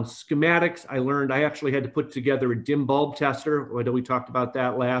found schematics. I learned I actually had to put together a dim bulb tester. We talked about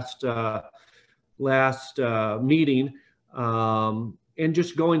that last meeting. And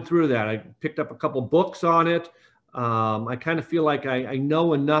just going through that, I picked up a couple books on it. I kind of feel like I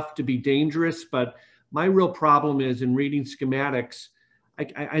know enough to be dangerous, but my real problem is in reading schematics.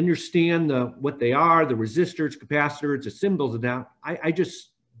 I understand what they are, the resistors, capacitors, the symbols of that. I just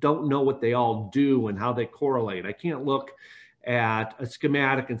don't know what they all do and how they correlate. I can't look at a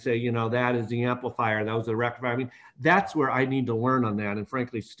schematic and say, that is the amplifier, that was the rectifier. I mean, that's where I need to learn on that. And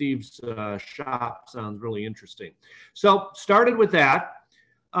frankly, Steve's shop sounds really interesting. So started with that.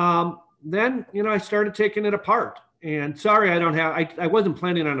 Then, I started taking it apart. And sorry, I wasn't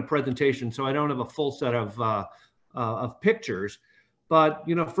planning on a presentation, so I don't have a full set of pictures. But,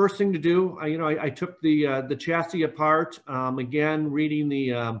 first thing to do, I took the chassis apart, again, reading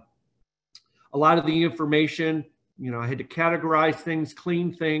a lot of the information. I had to categorize things,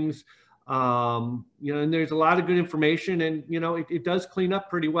 clean things, and there's a lot of good information, and, it does clean up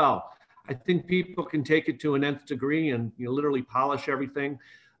pretty well. I think people can take it to an nth degree and literally polish everything.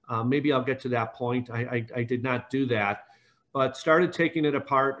 Maybe I'll get to that point. I did not do that, but started taking it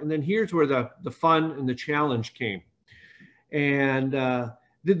apart. And then here's where the fun and the challenge came. And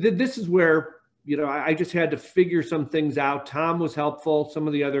this is where, I just had to figure some things out. Tom was helpful. Some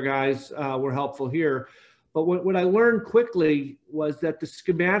of the other guys were helpful here. But what I learned quickly was that the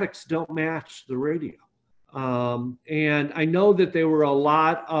schematics don't match the radio. And I know that there were a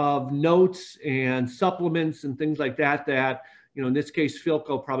lot of notes and supplements and things like that, in this case,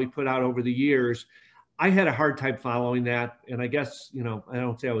 Philco probably put out over the years. I had a hard time following that. And I guess, I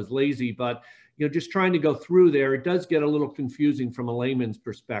don't say I was lazy, but, just trying to go through there, it does get a little confusing from a layman's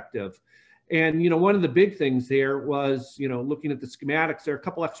perspective. And, one of the big things there was, looking at the schematics, there are a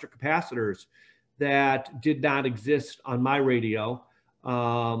couple extra capacitors that did not exist on my radio.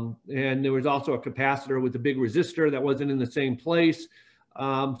 And there was also a capacitor with a big resistor that wasn't in the same place.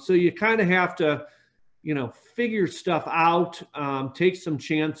 So you kind of have to, figure stuff out, take some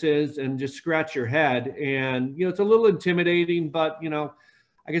chances and just scratch your head. And, it's a little intimidating, but,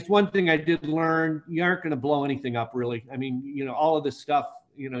 I guess one thing I did learn, you aren't going to blow anything up really. I mean, all of this stuff,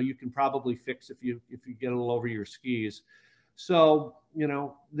 you can probably fix if you get a little over your skis. So,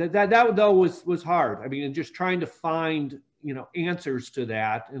 that though was hard. I mean, and just trying to find, answers to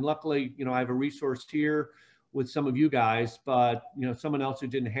that. And luckily, I have a resource here with some of you guys, but, someone else who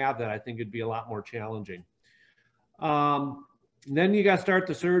didn't have that, I think it'd be a lot more challenging. then you got to start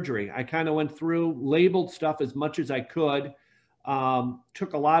the surgery. I kind of went through, labeled stuff as much as I could.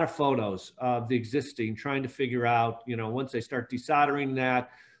 Took a lot of photos of the existing, trying to figure out, you know, once I start desoldering that,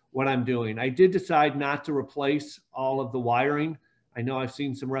 what I'm doing. I did decide not to replace all of the wiring. I know I've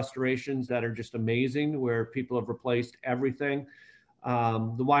seen some restorations that are just amazing where people have replaced everything.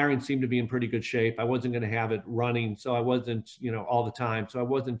 The wiring seemed to be in pretty good shape. I wasn't going to have it running, so I wasn't, you know, all the time. So I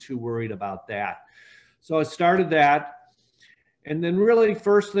wasn't too worried about that. So I started that. And then really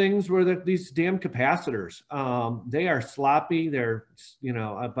first things were these damn capacitors. They are sloppy. They're, you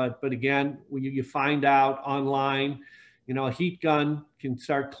know, but again, when you find out online, you know, a heat gun can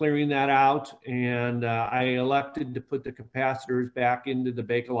start clearing that out. And I elected to put the capacitors back into the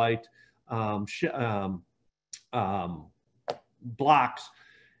Bakelite blocks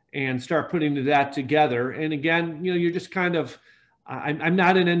and start putting that together. And again, you know, you're just kind of, I'm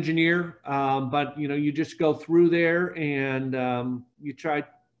not an engineer, but you know, you just go through there and you try,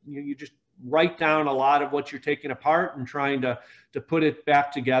 you just write down a lot of what you're taking apart and trying to put it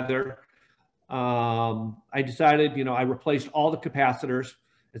back together. I decided, you know, I replaced all the capacitors.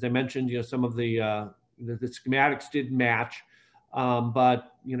 As I mentioned, you know, some of the schematics didn't match,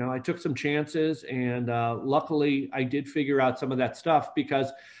 but you know, I took some chances, and luckily I did figure out some of that stuff,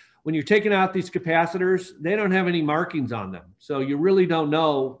 because when you're taking out these capacitors, they don't have any markings on them. So you really don't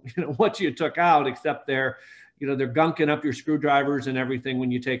know, you know, what you took out, except they're, you know, they're gunking up your screwdrivers and everything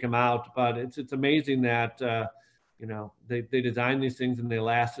when you take them out. But it's amazing that, you know, they designed these things and they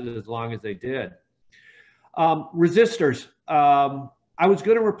lasted as long as they did. Resistors. I was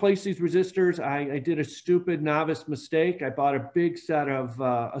going to replace these resistors. I did a stupid novice mistake. I bought a big set of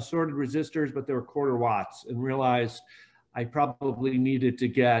assorted resistors, but they were 1/4 watts, and realized I probably needed to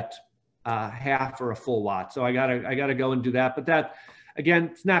get half or a full watt. So I gotta go and do that. But that, again,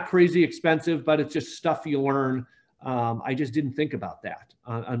 it's not crazy expensive, but it's just stuff you learn. I just didn't think about that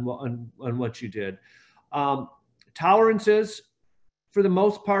on what you did. Tolerances, for the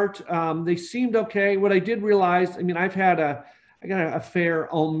most part, they seemed okay. What I did realize, I mean, I got a fair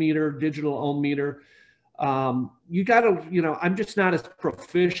ohm meter, digital ohm meter. You gotta, you know, I'm just not as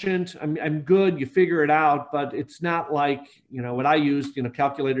proficient. I'm good, you figure it out, but it's not like, you know, what I used, you know,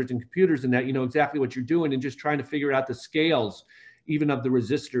 calculators and computers and that, you know exactly what you're doing, and just trying to figure out the scales, even of the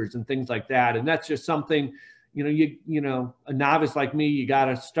resistors and things like that. And that's just something, you know, a novice like me, you got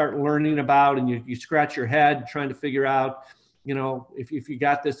to start learning about, and you scratch your head trying to figure out, you know, if you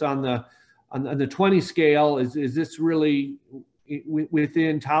got this on the 20 scale, is this really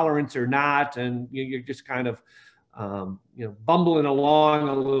within tolerance or not? And you're just kind of, you know, bumbling along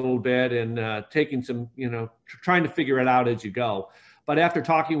a little bit and taking some, you know, trying to figure it out as you go. But after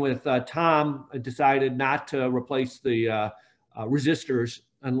talking with Tom, I decided not to replace the resistors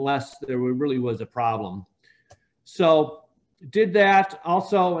unless there really was a problem. So did that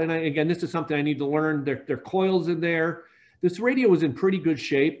also. And again, this is something I need to learn. There are coils in there. This radio was in pretty good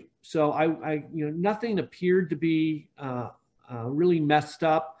shape. So I you know, nothing appeared to be really messed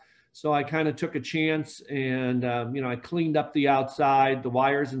up. So I kind of took a chance, and you know, I cleaned up the outside. The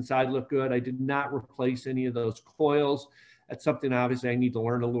wires inside look good. I did not replace any of those coils. That's something obviously I need to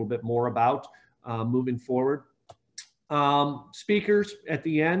learn a little bit more about moving forward. Speakers at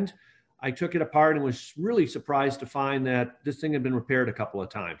the end, I took it apart and was really surprised to find that this thing had been repaired a couple of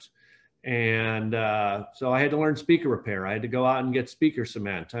times. And so I had to learn speaker repair. I had to go out and get speaker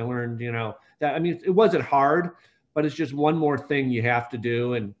cement. I learned, you know, that, I mean, it wasn't hard, but it's just one more thing you have to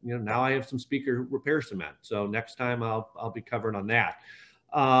do. And, you know, now I have some speaker repair cement. So next time I'll be covered on that.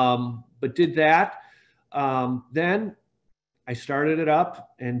 But did that. Then I started it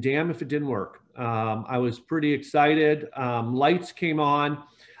up, and damn if it didn't work. I was pretty excited. Lights came on.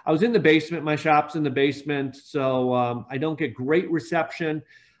 I was in the basement. My shop's in the basement, so I don't get great reception.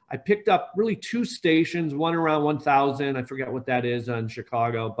 I picked up really 2 stations, one around 1,000. I forget what that is on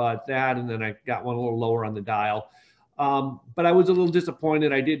Chicago, but that, and then I got one a little lower on the dial. But I was a little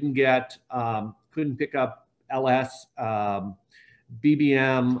disappointed. I didn't get, couldn't pick up LS, BBM,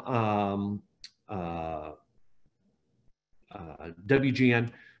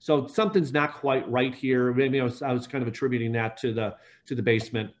 WGN. So something's not quite right here. Maybe I was kind of attributing that to the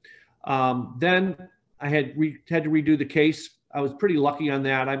basement. Then I had to redo the case. I was pretty lucky on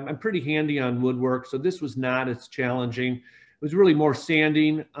that. I'm pretty handy on woodwork, so this was not as challenging. It was really more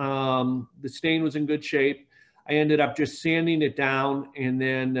sanding. The stain was in good shape. I ended up just sanding it down and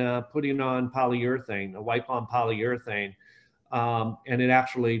then putting on polyurethane, a wipe-on polyurethane. And it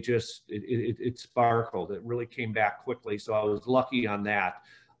actually just, it sparkled. It really came back quickly, so I was lucky on that.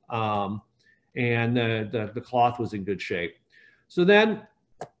 And the cloth was in good shape. So then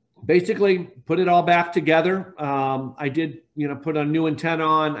basically put it all back together. I did, put a new antenna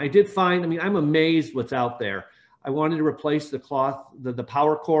on. I did find, I'm amazed what's out there. I wanted to replace the cloth, the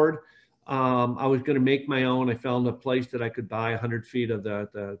power cord. I was going to make my own. I found a place that I could buy 100 feet of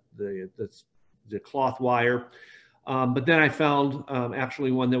the cloth wire. But then I found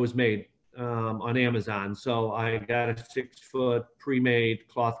actually one that was made on Amazon. So I got a 6-foot pre-made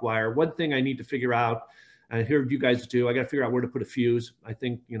cloth wire. One thing I need to figure out, I heard you guys do, I got to figure out where to put a fuse. I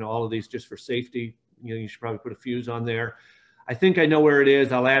think, all of these just for safety, you should probably put a fuse on there. I think I know where it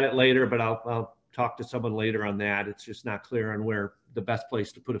is. I'll add it later, but I'll talk to someone later on that. It's just not clear on where the best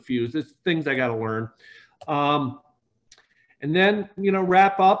place to put a fuse. It's things I got to learn. And then,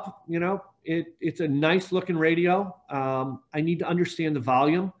 wrap up, it's a nice looking radio. I need to understand the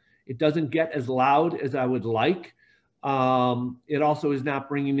volume. It doesn't get as loud as I would like. It also is not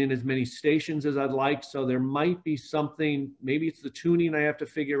bringing in as many stations as I'd like. So there might be something, maybe it's the tuning I have to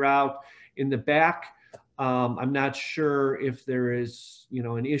figure out in the back. I'm not sure if there is,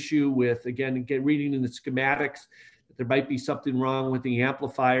 an issue with, again, reading in the schematics, that there might be something wrong with the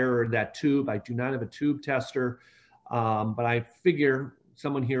amplifier or that tube. I do not have a tube tester, but I figure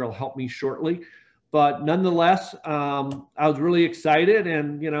someone here will help me shortly. But nonetheless, I was really excited,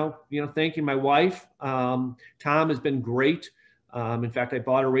 and thanking my wife. Tom has been great. In fact, I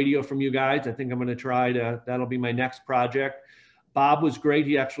bought a radio from you guys. I think I'm going to try to. That'll be my next project. Bob was great.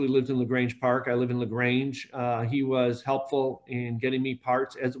 He actually lives in LaGrange Park. I live in LaGrange. He was helpful in getting me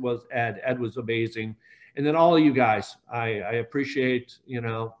parts, as was Ed. Ed was amazing. And then all of you guys, I appreciate.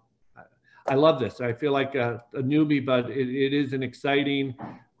 I love this. I feel like a newbie, but it is an exciting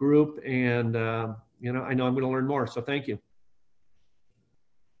group, and I know I'm going to learn more. So thank you.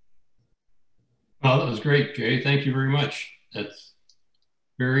 Well, that was great, Jay. Thank you very much. That's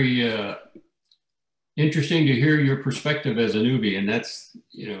very interesting to hear your perspective as a newbie, and that's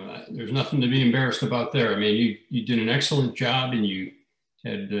there's nothing to be embarrassed about there. I mean, you did an excellent job, and you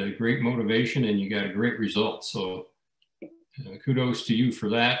had great motivation, and you got a great result. So kudos to you for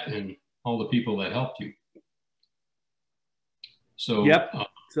that, and all the people that helped you. So yep.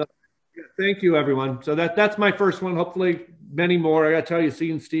 So thank you, everyone. So that's my first one. Hopefully many more. I got to tell you,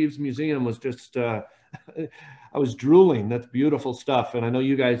 seeing Steve's museum was just I was drooling. That's beautiful stuff. And I know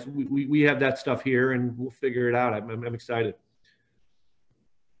you guys, we have that stuff here, and we'll figure it out. I'm excited.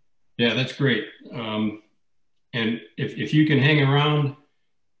 Yeah, that's great. And if you can hang around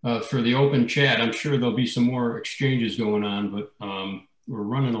for the open chat, I'm sure there'll be some more exchanges going on, but we're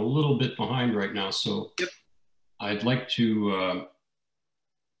running a little bit behind right now. So yep. I'd like to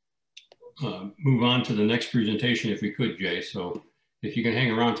move on to the next presentation if we could, Jay. So if you can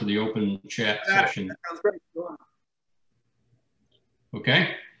hang around to the open chat session. That sounds great. Go on.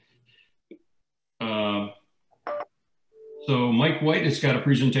 Okay. So Mike White has got a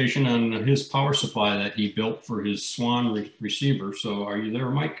presentation on his power supply that he built for his Swan receiver. So are you there,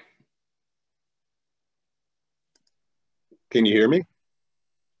 Mike? Can you hear me?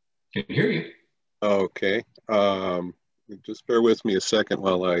 Can hear you. Okay. Just bear with me a second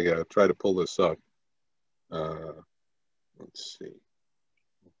while I try to pull this up. Let's see.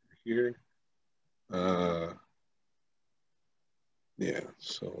 Here. Yeah,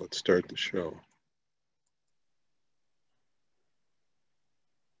 so let's start the show.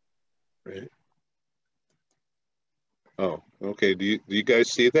 Right. Oh, okay. Do you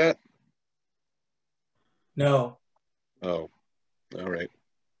guys see that? No. Oh, all right.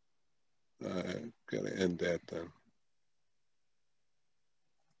 Gotta end that then.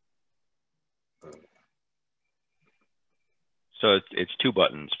 So it's two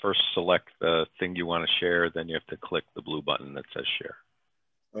buttons. First, select the thing you want to share, then you have to click the blue button that says share.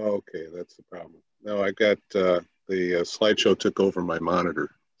 Okay, that's the problem. No, I got the slideshow took over my monitor,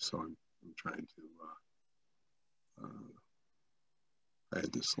 so I'm trying to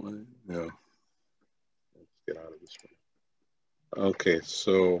hide this line. Yeah, let's get out of this one. Okay,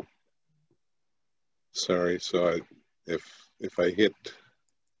 so sorry. So if I hit,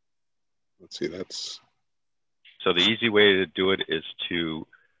 let's see, that's. So the easy way to do it is to,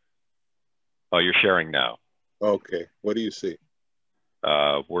 oh, you're sharing now. Okay, what do you see?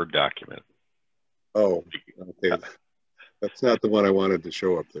 Word document. Oh, okay. That's not the one I wanted to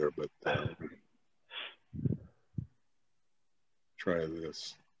show up there, but try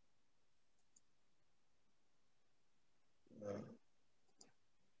this.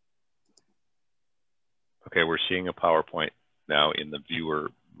 Okay, we're seeing a PowerPoint now in the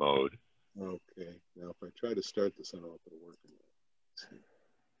viewer mode. Okay, now if I try to start this, I don't know if it'll work.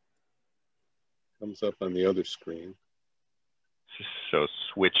 Comes up on the other screen. So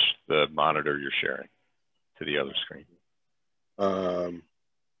switch the monitor you're sharing to the other screen.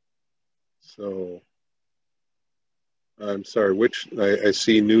 So I'm sorry, which, I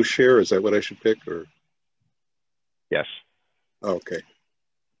see new share. Is that what I should pick or? Yes. Okay.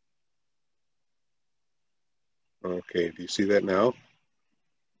 Okay, do you see that now?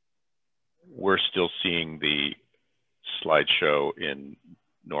 We're still seeing the slideshow in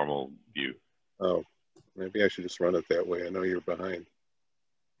normal view. Oh, maybe I should just run it that way. I know you're behind.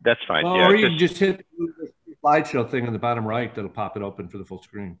 That's fine. Well, yeah, or you can just hit the slideshow thing on the bottom right. That'll pop it open for the full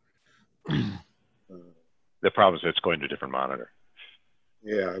screen. The problem is it's going to a different monitor.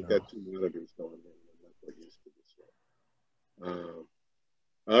 Yeah, I've got two monitors going. I'm not quite used to this one.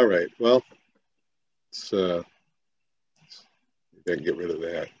 All right. Well, let's I can get rid of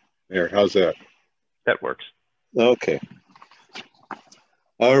that. There. How's that? That works. Okay.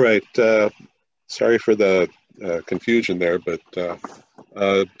 All right. Sorry for the confusion there, but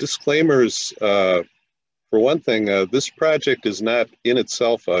disclaimers. For one thing, this project is not in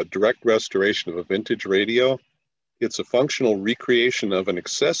itself a direct restoration of a vintage radio. It's a functional recreation of an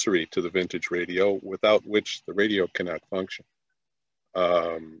accessory to the vintage radio without which the radio cannot function.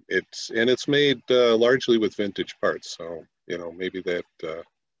 It's made largely with vintage parts, so you know maybe that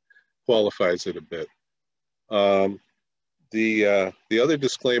qualifies it a bit. The other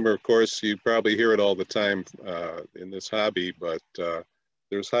disclaimer, of course, you probably hear it all the time in this hobby, but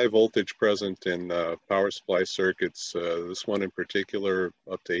there's high voltage present in power supply circuits. This one in particular,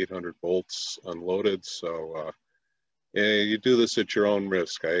 up to 800 volts unloaded. So yeah, you do this at your own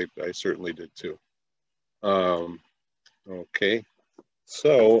risk. I certainly did too. Okay.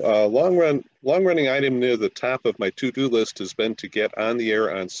 So long running item near the top of my to-do list has been to get on the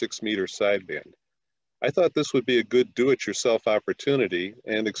air on 6-meter sideband. I thought this would be a good do-it-yourself opportunity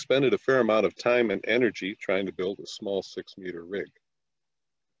and expended a fair amount of time and energy trying to build a small 6-meter rig.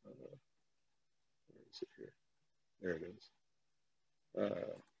 Where is it here? There it is.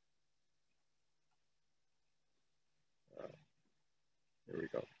 Here we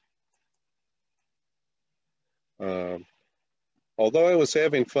go. Although I was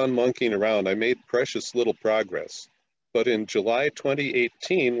having fun monkeying around, I made precious little progress. But in July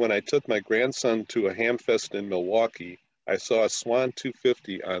 2018, when I took my grandson to a hamfest in Milwaukee, I saw a Swan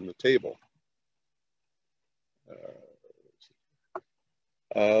 250 on the table.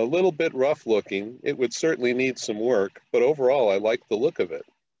 A little bit rough looking, it would certainly need some work, but overall I liked the look of it.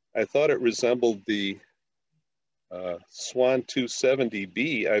 I thought it resembled the Swan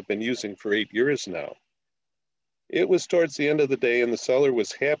 270B I've been using for 8 years now. It was towards the end of the day and the seller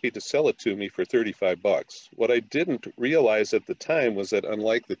was happy to sell it to me for 35 bucks. What I didn't realize at the time was that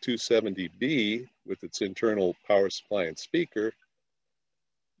unlike the 270B with its internal power supply and speaker,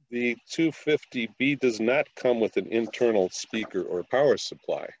 the 250B does not come with an internal speaker or power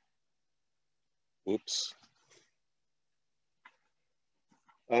supply. Oops.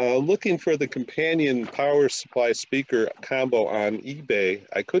 Looking for the companion power supply speaker combo on eBay,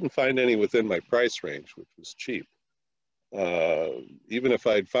 I couldn't find any within my price range, which was cheap. Even if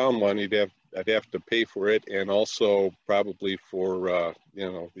I'd found one, I'd have to pay for it, and also probably for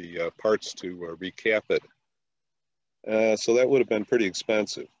you know, the parts to recap it. So that would have been pretty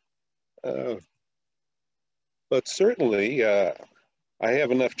expensive. But certainly, I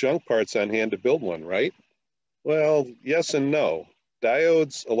have enough junk parts on hand to build one, right? Well, yes and no.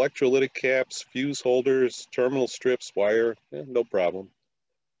 Diodes, electrolytic caps, fuse holders, terminal strips, wire, no problem.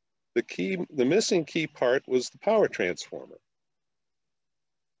 The missing key part was the power transformer.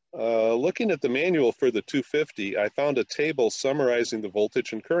 Looking at the manual for the 250, I found a table summarizing the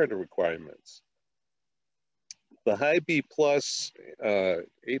voltage and current requirements. The high B plus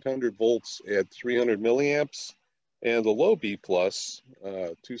 800 volts at 300 milliamps and the low B plus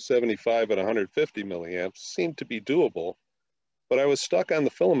 275 at 150 milliamps seemed to be doable, but I was stuck on the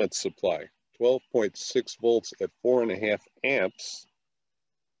filament supply, 12.6 volts at 4.5 amps.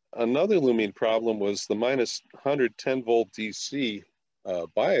 Another looming problem was the minus 110 volt DC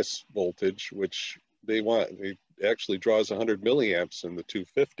bias voltage, which it actually draws 100 milliamps in the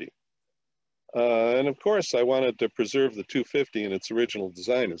 250. And of course, I wanted to preserve the 250 in its original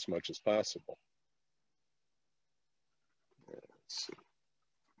design as much as possible. Let's see.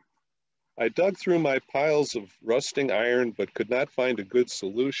 I dug through my piles of rusting iron, but could not find a good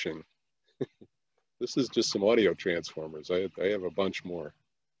solution. This is just some audio transformers. I have a bunch more.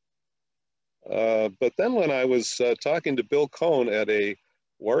 But then when I was talking to Bill Cohn at a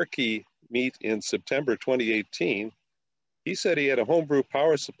ARCI meet in September 2018, he said he had a homebrew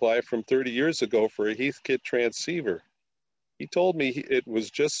power supply from 30 years ago for a Heathkit transceiver. He told me it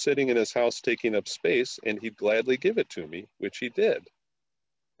was just sitting in his house taking up space and he'd gladly give it to me, which he did.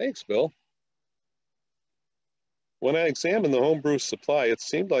 Thanks, Bill. When I examined the homebrew supply, it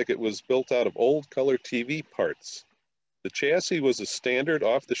seemed like it was built out of old color TV parts. The chassis was a standard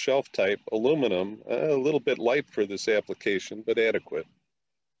off-the-shelf type aluminum, a little bit light for this application, but adequate.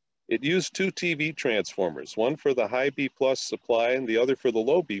 It used 2 TV transformers, one for the high B plus supply and the other for the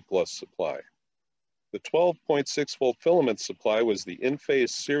low B plus supply. The 12.6 volt filament supply was the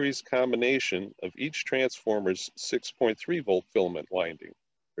in-phase series combination of each transformer's 6.3 volt filament winding.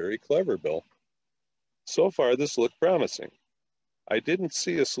 Very clever, Bill. So far, this looked promising. I didn't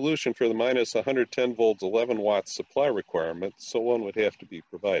see a solution for the minus 110 volts 11 watts supply requirement, so one would have to be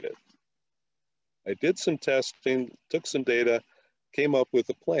provided. I did some testing, took some data, came up with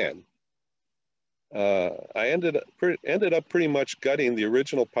a plan. I ended up pretty much gutting the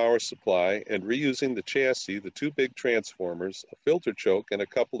original power supply and reusing the chassis, the 2 big transformers, a filter choke, and a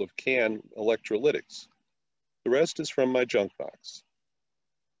couple of CAN electrolytics. The rest is from my junk box.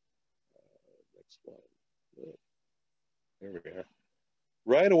 Next one. There we are.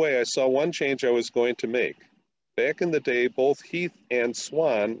 Right away, I saw one change I was going to make. Back in the day, both Heath and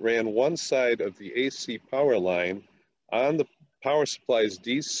Swan ran one side of the AC power line on the power supply's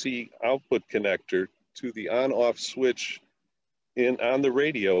DC output connector to the on-off switch on the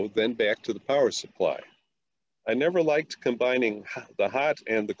radio, then back to the power supply. I never liked combining the hot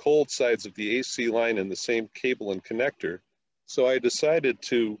and the cold sides of the AC line in the same cable and connector, so I decided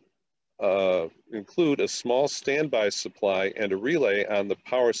to include a small standby supply and a relay on the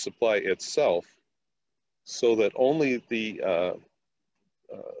power supply itself, so that only the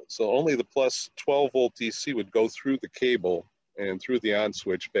plus 12 volt DC would go through the cable and through the on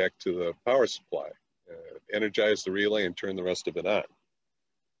switch back to the power supply, energize the relay and turn the rest of it on.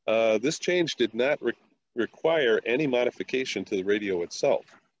 This change did not require any modification to the radio itself.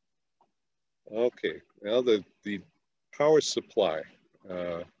 Okay, now the power supply.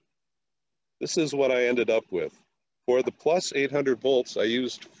 This is what I ended up with. For the plus 800 volts, I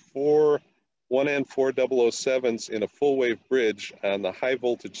used 4 1N4007s in a full wave bridge on the high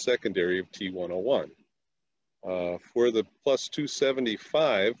voltage secondary of T101. For the plus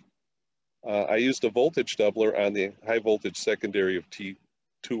 275, I used a voltage doubler on the high voltage secondary of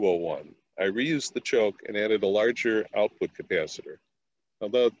T201. I reused the choke and added a larger output capacitor.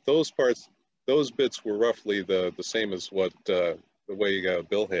 Although those bits were roughly the same as what the way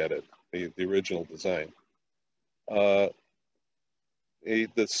Bill had it, the original design. The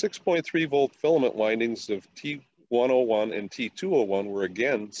 6.3 volt filament windings of T101 and T201 were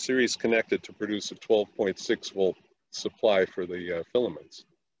again series connected to produce a 12.6 volt supply for the filaments,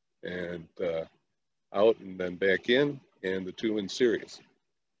 and out and then back in, and the 2 in series.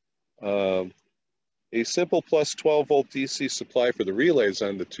 A simple plus 12 volt DC supply for the relays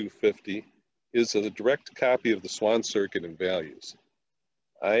on the 250 is a direct copy of the Swan circuit and values.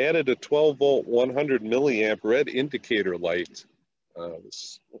 I added a 12 volt 100 milliamp red indicator light,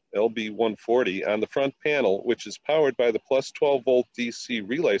 this LB140, on the front panel, which is powered by the plus 12 volt DC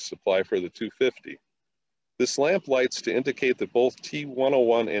relay supply for the 250. This lamp lights to indicate that both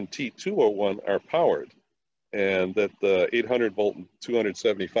T101 and T201 are powered, and that the 800 volt and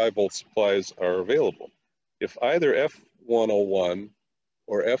 275 volt supplies are available. If either F101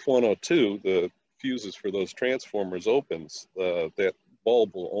 or F102, the fuses for those transformers, opens, that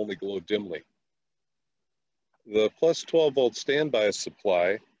bulb will only glow dimly. The plus 12 volt standby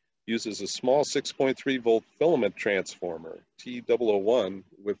supply uses a small 6.3 volt filament transformer, T001,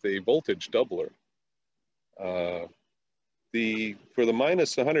 with a voltage doubler. For the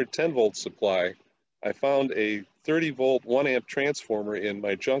minus 110 volt supply, I found a 30 volt 1 amp transformer in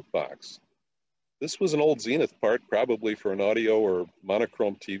my junk box. This was an old Zenith part, probably for an audio or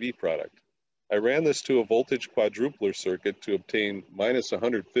monochrome TV product. I ran this to a voltage quadrupler circuit to obtain minus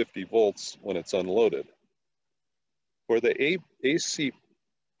 150 volts when it's unloaded. For the AC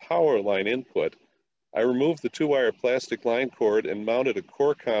power line input, I removed the 2-wire plastic line cord and mounted a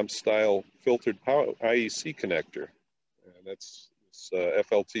Corcom style filtered power IEC connector. And that's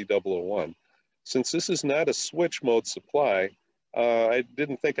FLT001. Since this is not a switch mode supply, I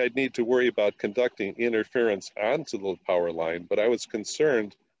didn't think I'd need to worry about conducting interference onto the power line, but I was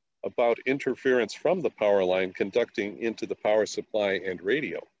concerned about interference from the power line conducting into the power supply and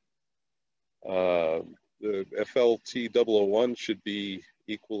radio. The FLT001 should be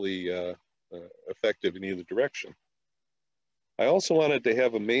equally effective in either direction. I also wanted to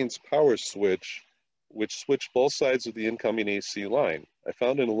have a mains power switch which switched both sides of the incoming AC line. I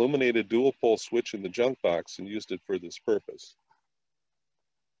found an illuminated dual pole switch in the junk box and used it for this purpose.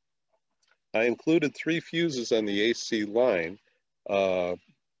 I included 3 fuses on the AC line, a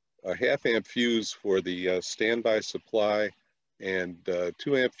half amp fuse for the standby supply, and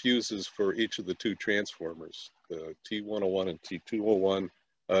 2 amp fuses for each of the 2 transformers. the T101 and T201.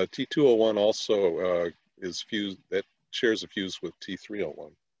 T201 also is fused, that shares a fuse with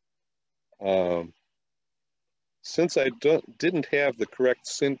T301. Since I didn't have the correct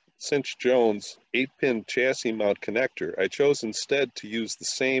Cinch-Jones 8-pin chassis mount connector, I chose instead to use the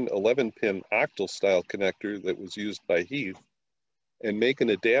same 11-pin octal style connector that was used by Heath and make an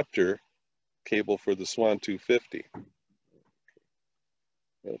adapter cable for the Swan 250.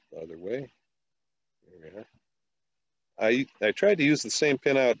 Oh, other way. There we are. I tried to use the same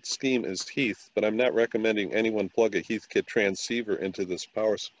pinout scheme as Heath, but I'm not recommending anyone plug a Heathkit transceiver into this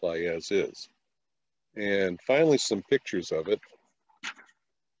power supply as is. And finally, some pictures of it.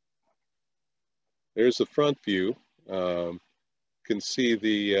 There's the front view. You can see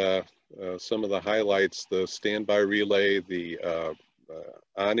the some of the highlights, the standby relay, the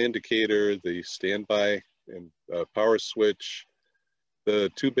on indicator, the standby and power switch, the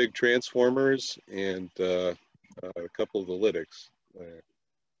two big transformers, and a couple of the lytics.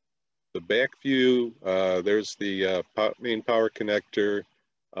 The back view, there's the main power connector,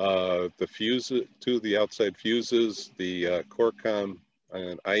 the fuse, two of the outside fuses, the Corcom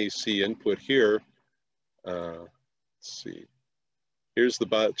and IEC input here. Let's see. Here's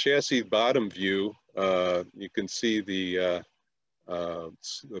the chassis bottom view. You can see the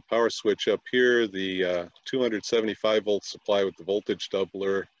power switch up here, the 275 volt supply with the voltage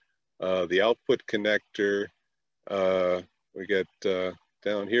doubler, the output connector. We get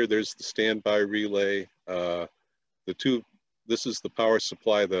down here, there's the standby relay. This is the power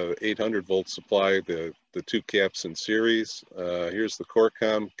supply, the 800 volt supply, the two caps in series. Here's the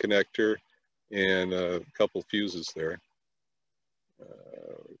Corcom connector and a couple fuses there.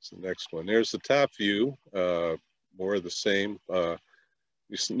 It's the next one. There's the top view, more of the same.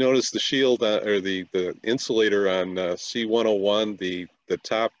 You notice the shield or the insulator on C101, the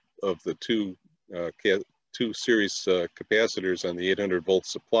top of the two series capacitors on the 800 volt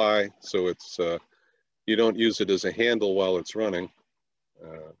supply. So it's you don't use it as a handle while it's running.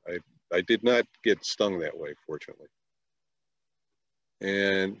 I did not get stung that way, fortunately.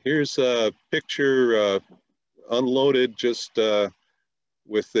 And here's a picture unloaded, just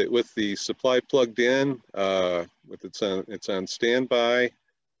with the supply plugged in. It's on standby,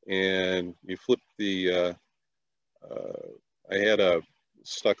 and you flip the. I had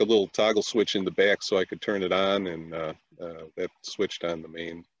stuck a little toggle switch in the back so I could turn it on, and that switched on the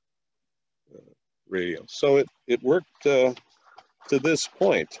main radio. So it worked to this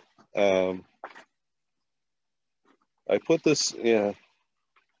point. I put this, yeah,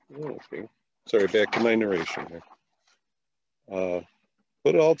 okay. Sorry, back to my narration here.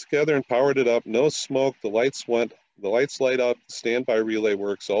 Put it all together and powered it up. No smoke, the lights light up, the standby relay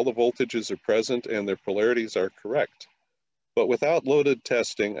works, all the voltages are present and their polarities are correct. But without loaded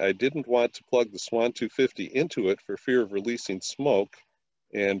testing, I didn't want to plug the Swan 250 into it for fear of releasing smoke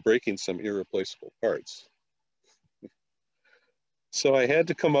and breaking some irreplaceable parts. So I had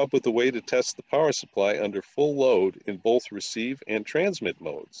to come up with a way to test the power supply under full load in both receive and transmit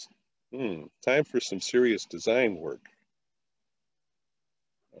modes. Time for some serious design work.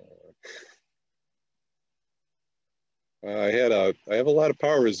 I have a lot of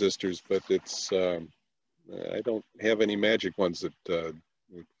power resistors, but it's I don't have any magic ones that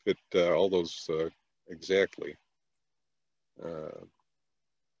fit all those exactly.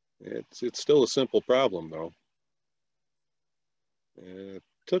 It's still a simple problem though. It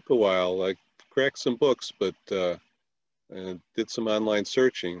took a while. I cracked some books, but and did some online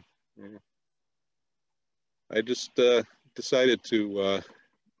searching. I just decided to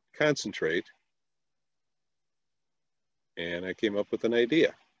concentrate, and I came up with an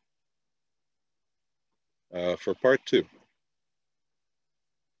idea for part 2.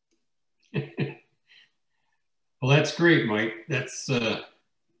 Well, that's great, Mike. That's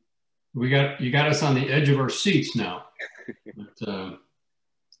you got us on the edge of our seats now. But,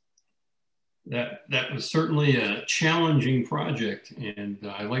 that was certainly a challenging project, and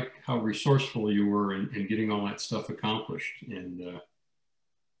I like how resourceful you were in getting all that stuff accomplished. And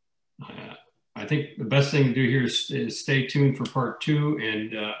I think the best thing to do here is stay tuned for part 2,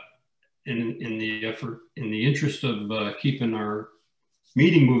 and in the interest of keeping our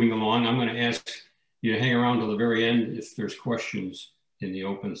meeting moving along, I'm going to ask you to hang around till the very end if there's questions in the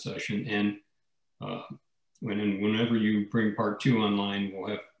open session. And whenever you bring part 2 online, we'll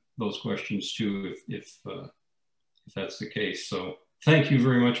have those questions too, if that's the case. So thank you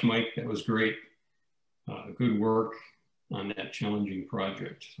very much, Mike. That was great. Good work on that challenging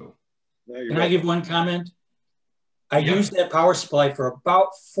project. So, can I give one comment? I used that power supply for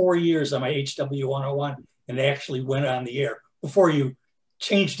about 4 years on my HW101, and it actually went on the air before you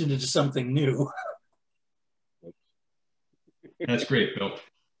changed it into something new. That's great, Bill.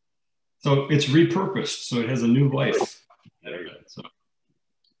 So it's repurposed, so it has a new life. So,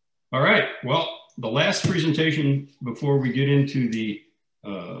 all right, well, the last presentation before we get into the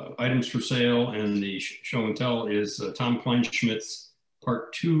items for sale and the show and tell is Tom Kleinschmidt's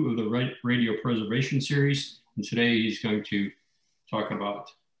part 2 of the radio preservation series. And today he's going to talk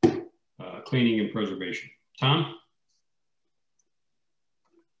about cleaning and preservation. Tom?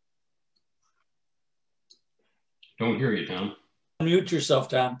 Don't hear you, Tom. Unmute yourself,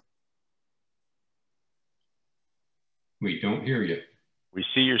 Tom. We don't hear you. We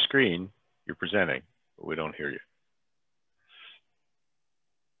see your screen, you're presenting, but we don't hear you.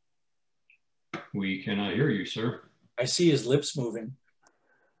 We cannot hear you, sir. I see his lips moving.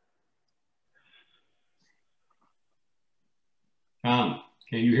 Tom,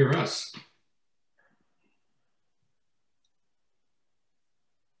 can you hear us?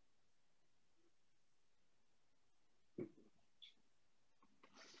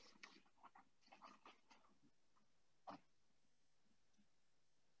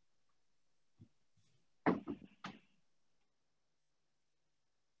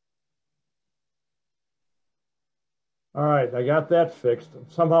 All right, I got that fixed.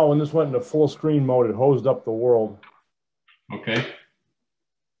 Somehow when this went into full screen mode, it hosed up the world. Okay.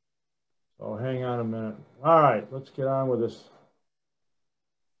 So hang on a minute. All right, let's get on with this.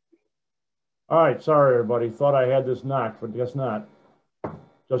 All right, sorry everybody. Thought I had this knocked, but guess not.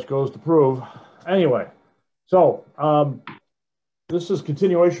 Just goes to prove. Anyway, so this is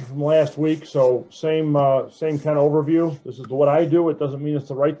continuation from last week. So same kind of overview. This is what I do. It doesn't mean it's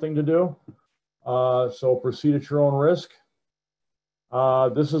the right thing to do. So proceed at your own risk.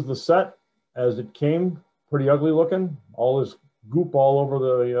 This is the set as it came, pretty ugly looking. All this goop all over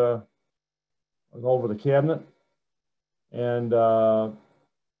the cabinet. And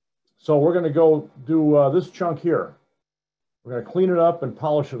so we're going to go do this chunk here. We're going to clean it up and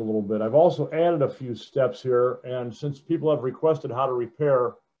polish it a little bit. I've also added a few steps here. And since people have requested how to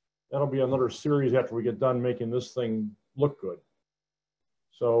repair, that'll be another series after we get done making this thing look good.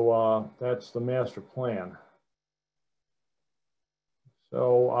 So that's the master plan.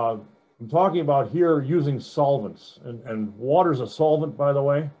 So I'm talking about here using solvents, and water's a solvent, by the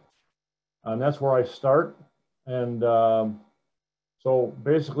way, and that's where I start. And so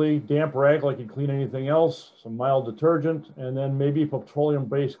basically damp rag like you clean anything else, some mild detergent, and then maybe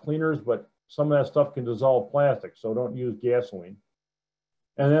petroleum-based cleaners, but some of that stuff can dissolve plastic, so don't use gasoline.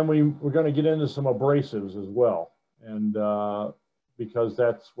 And then we're going to get into some abrasives as well, and because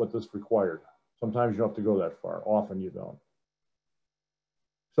that's what this required. Sometimes you don't have to go that far. Often you don't.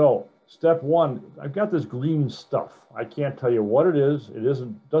 So step one, I've got this green stuff. I can't tell you what it is. It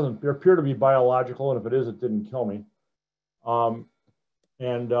doesn't appear to be biological, and if it is, it didn't kill me. So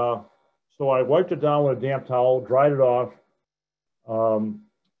I wiped it down with a damp towel, dried it off.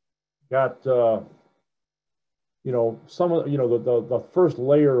 Got you know, some of the first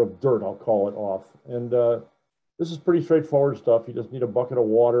layer of dirt, I'll call it, off, and this is pretty straightforward stuff. You just need a bucket of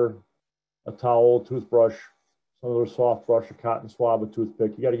water, a towel, toothbrush, some other soft brush, a cotton swab, a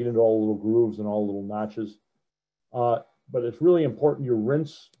toothpick. You got to get into all the little grooves and all the little notches. But it's really important you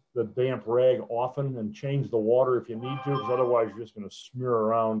rinse the damp rag often and change the water if you need to, because otherwise you're just going to smear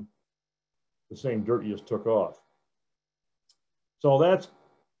around the same dirt you just took off. So that's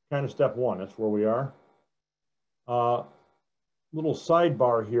kind of step one. That's where we are. Little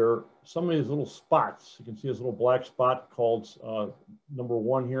sidebar here. Some of these little spots, you can see this little black spot called number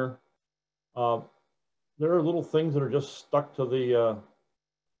 1 here. There are little things that are just stuck to the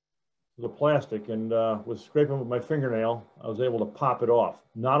plastic, and with scraping with my fingernail, I was able to pop it off.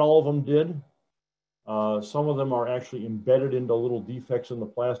 Not all of them did. Some of them are actually embedded into little defects in the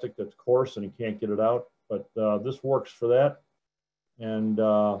plastic that's coarse and you can't get it out, but this works for that. And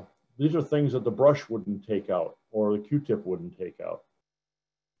these are things that the brush wouldn't take out or the Q-tip wouldn't take out.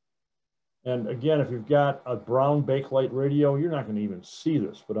 And again, if you've got a brown bakelite radio, you're not going to even see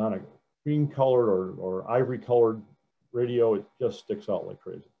this, but on a cream colored or ivory colored radio, it just sticks out like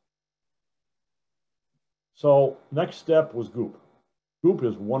crazy. So next step was goop. Goop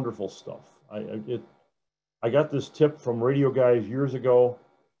is wonderful stuff. I got this tip from radio guys years ago,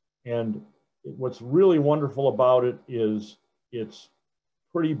 and what's really wonderful about it is it's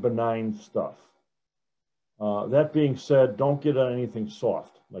pretty benign stuff. That being said, don't get on anything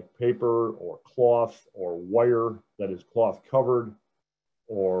soft like paper or cloth or wire that is cloth covered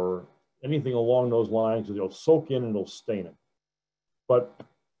or anything along those lines, because it'll soak in and it'll stain it. But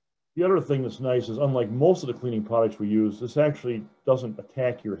the other thing that's nice is, unlike most of the cleaning products we use, this actually doesn't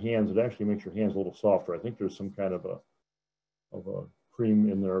attack your hands. It actually makes your hands a little softer. I think there's some kind of a cream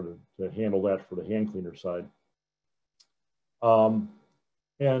in there to handle that for the hand cleaner side.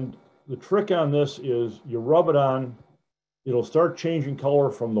 And the trick on this is you rub it on, it'll start changing color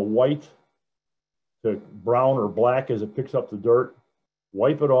from the white to brown or black as it picks up the dirt.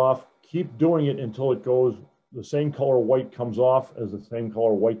 Wipe it off, keep doing it until it goes, the same color white comes off as the same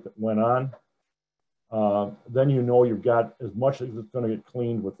color white that went on. Then you know you've got as much as it's going to get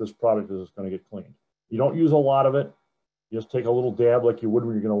cleaned with this product as it's going to get cleaned. You don't use a lot of it. You just take a little dab like you would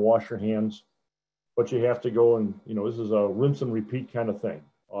when you're going to wash your hands. But you have to go and, you know, this is a rinse and repeat kind of thing,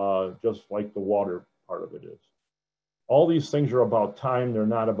 just like the water part of it is. All these things are about time. They're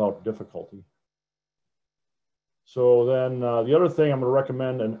not about difficulty. So then the other thing I'm going to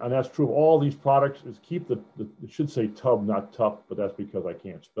recommend, and that's true of all these products, is keep it should say tub, not tup, but that's because I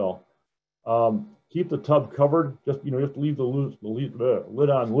can't spell. Keep the tub covered. Just, you know, you have to leave the lid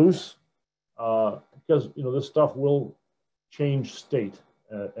on loose because, you know, this stuff will change state,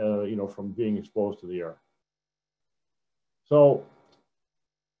 you know, from being exposed to the air. So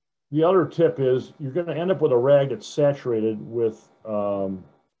the other tip is you're going to end up with a rag that's saturated with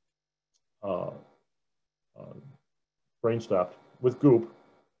brain stopped with goop,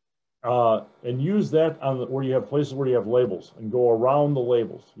 and use that on where you have places where you have labels and go around the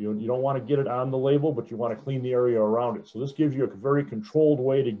labels. You don't want to get it on the label, but you want to clean the area around it. So this gives you a very controlled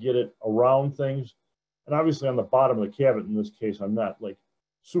way to get it around things. And obviously on the bottom of the cabinet, in this case, I'm not like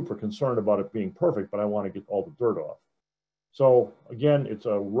super concerned about it being perfect, but I want to get all the dirt off. So again, it's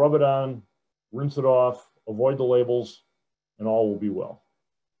a rub it on, rinse it off, avoid the labels, and all will be well.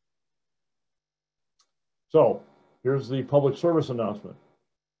 So here's the public service announcement.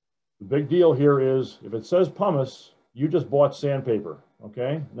 The big deal here is if it says pumice, you just bought sandpaper,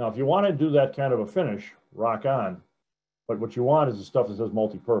 okay? Now, if you want to do that kind of a finish, rock on. But what you want is the stuff that says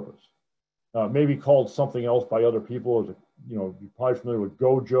multi-purpose. It may be called something else by other people. You know, you're probably familiar with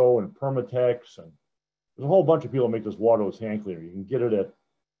Gojo and Permatex, and there's a whole bunch of people that make this waterless hand cleaner. You can get it at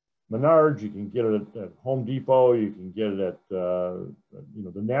Menards, you can get it at Home Depot, you can get it at, you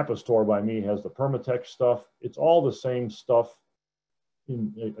know, the Napa store by me has the Permatex stuff. It's all the same stuff,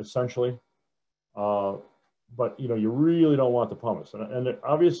 essentially. But, you know, you really don't want the pumice. And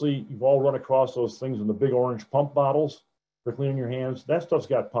obviously, you've all run across those things in the big orange pump bottles for cleaning your hands. That stuff's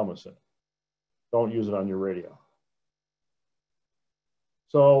got pumice in it. Don't use it on your radio.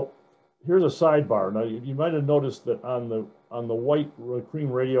 So here's a sidebar. Now, you might have noticed that on the white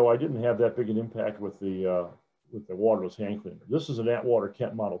cream radio, I didn't have that big an impact with the waterless hand cleaner. This is an Atwater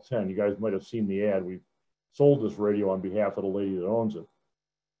Kent Model 10. You guys might have seen the ad. We sold this radio on behalf of the lady that owns it.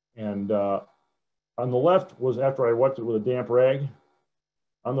 And on the left was after I wiped it with a damp rag.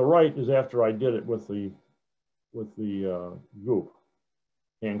 On the right is after I did it with the goop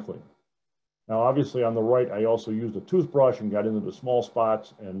hand cleaner. Now, obviously on the right, I also used a toothbrush and got into the small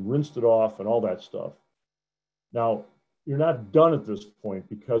spots and rinsed it off and all that stuff. Now, you're not done at this point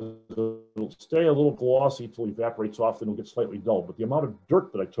because it'll stay a little glossy till it evaporates off, then it'll get slightly dull. But the amount of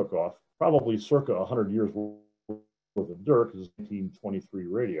dirt that I took off, probably circa 100 years worth of dirt, because it's 1923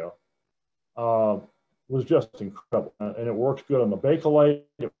 radio, was just incredible. And it works good on the Bakelite,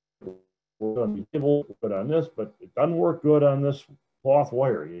 it works on the table, good on this, but it doesn't work good on this cloth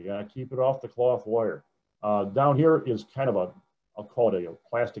wire. You gotta keep it off the cloth wire. Down here is kind of I'll call it a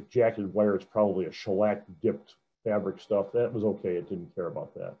plastic jacketed wire. It's probably a shellac dipped fabric stuff. That was okay. It didn't care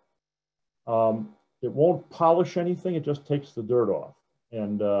about that. It won't polish anything. It just takes the dirt off.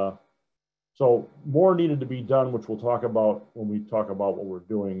 And so more needed to be done, which we'll talk about when we talk about what we're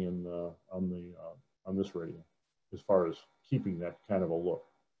doing on this radio, as far as keeping that kind of a look.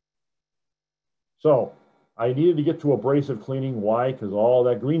 So I needed to get to abrasive cleaning. Why? Because all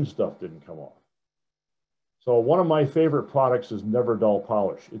that green stuff didn't come off. So one of my favorite products is Never Dull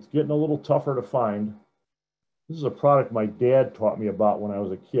Polish. It's getting a little tougher to find. This is a product my dad taught me about when I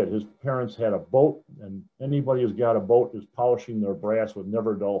was a kid. His parents had a boat, and anybody who's got a boat is polishing their brass with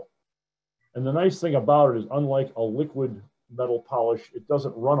Never Dull. And the nice thing about it is, unlike a liquid metal polish, it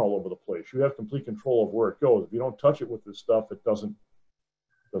doesn't run all over the place. You have complete control of where it goes. If you don't touch it with this stuff, it doesn't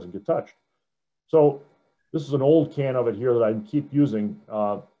get touched. So this is an old can of it here that I keep using,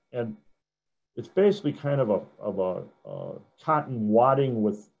 and it's basically kind of a cotton wadding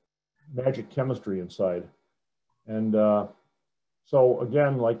with magic chemistry inside. And so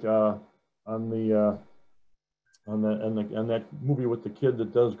again, like on that movie with the kid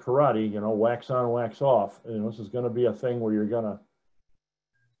that does karate, you know, wax on, wax off. You know, this is going to be a thing where you're going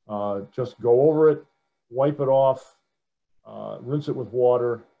to just go over it, wipe it off, rinse it with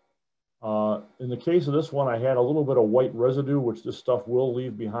water. In the case of this one, I had a little bit of white residue, which this stuff will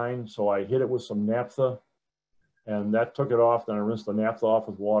leave behind. So I hit it with some naphtha, and that took it off. Then I rinsed the naphtha off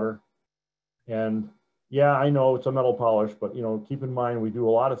with water. And Yeah, I know it's a metal polish, but you know, keep in mind we do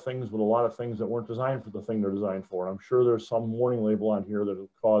a lot of things with a lot of things that weren't designed for the thing they're designed for. I'm sure there's some warning label on here that will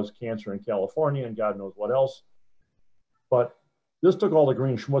cause cancer in California and God knows what else. But this took all the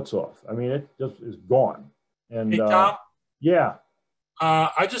green schmutz off. I mean, it just is gone. And hey, Tom? Yeah.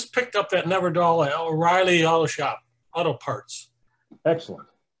 I just picked up that Never Dull at O'Reilly Auto Shop, Auto Parts. Excellent.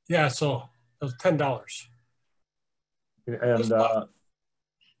 Yeah, so it was $10. And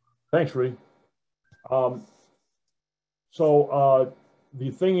thanks, Rudy.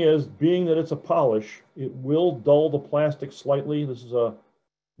 The thing is, being that it's a polish, it will dull the plastic slightly. This is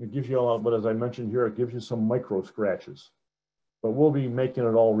it gives you, but as I mentioned here, it gives you some micro scratches. But we'll be making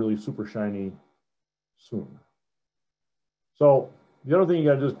it all really super shiny soon. So the other thing you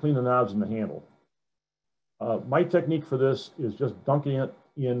got to do is clean the knobs and the handle. My technique for this is just dunking it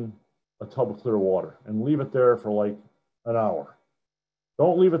in a tub of clear water and leave it there for like an hour.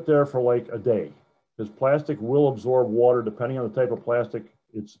 Don't leave it there for like a day, because plastic will absorb water depending on the type of plastic.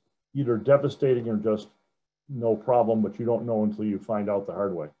 It's either devastating or just no problem, but you don't know until you find out the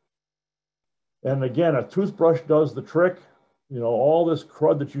hard way. And again, a toothbrush does the trick. You know, all this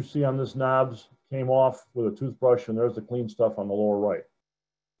crud that you see on this knobs came off with a toothbrush, and there's the clean stuff on the lower right.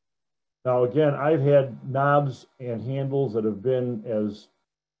 Now, again, I've had knobs and handles that have been as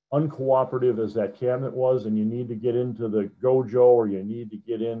uncooperative as that cabinet was, and you need to get into the Gojo or you need to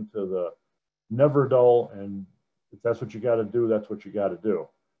get into the Never Dull, and if that's what you got to do, that's what you got to do.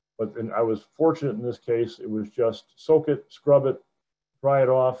 But and I was fortunate in this case. It was just soak it, scrub it, dry it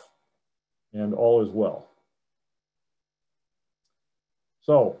off, and all is well.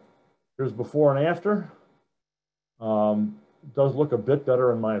 So here's before and after. It does look a bit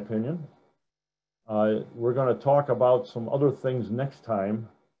better in my opinion. We're going to talk about some other things next time,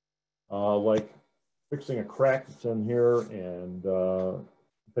 like fixing a crack that's in here, and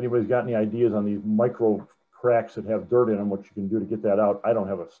if anybody's got any ideas on these micro cracks that have dirt in them, what you can do to get that out. I don't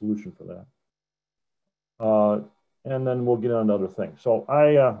have a solution for that. And then we'll get on to other things. So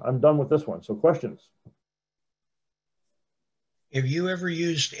I'm done with this one. So questions? Have you ever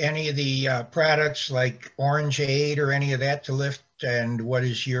used any of the products like Orangeade or any of that to lift? And what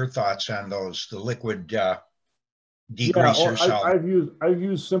is your thoughts on those, the liquid degreaser solvent? I've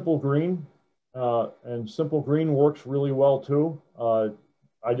used Simple Green, and Simple Green works really well too.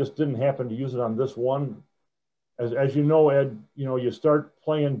 I just didn't happen to use it on this one. As you know, Ed, you know, you start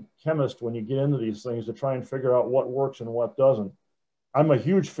playing chemist when you get into these things to try and figure out what works and what doesn't. I'm a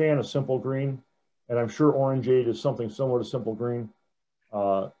huge fan of Simple Green, and I'm sure Orangeade is something similar to Simple Green.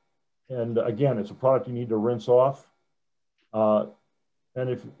 And again, it's a product you need to rinse off. And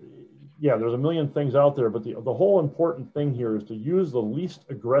there's a million things out there, but the whole important thing here is to use the least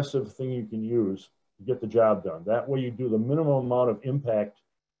aggressive thing you can use to get the job done. That way you do the minimum amount of impact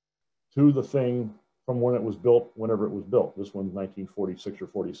to the thing from when it was built, whenever it was built. This one's 1946 or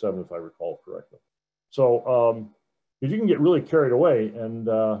 47, if I recall correctly. So, because you can get really carried away, and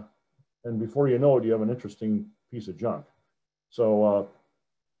before you know it, you have an interesting piece of junk. So,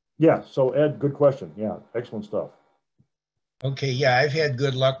 so Ed, good question. Yeah, excellent stuff. Okay, yeah, I've had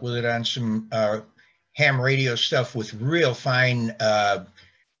good luck with it on some ham radio stuff with real fine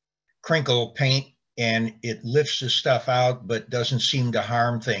crinkle paint, and it lifts the stuff out but doesn't seem to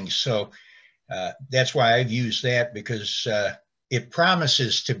harm things. So that's why I've used that, because it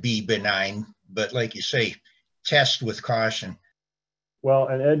promises to be benign, but like you say, test with caution. Well,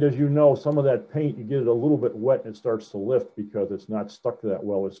 and Ed, as you know, some of that paint, you get it a little bit wet and it starts to lift because it's not stuck that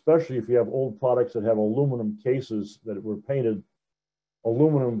well, especially if you have old products that have aluminum cases that were painted.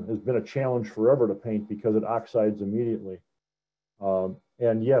 Aluminum has been a challenge forever to paint because it oxides immediately.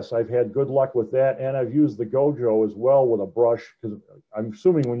 And yes, I've had good luck with that. And I've used the Gojo as well with a brush, because I'm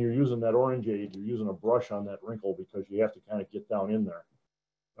assuming when you're using that Orangeade, you're using a brush on that wrinkle because you have to kind of get down in there.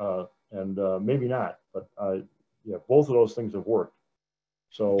 Maybe not, but yeah, both of those things have worked.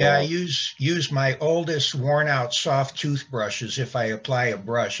 So yeah, I use my oldest worn out soft toothbrushes. If I apply a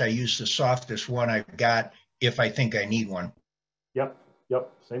brush, I use the softest one I've got if I think I need one. Yep,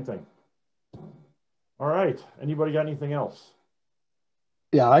 same thing. All right, anybody got anything else?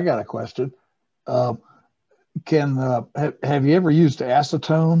 Yeah, I got a question. Have you ever used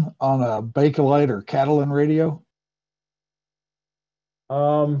acetone on a Bakelite or Catalan radio?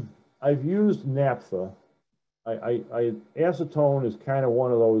 I've used naphtha. Acetone is kind of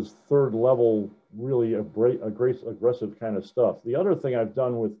one of those third level, really aggressive kind of stuff. The other thing I've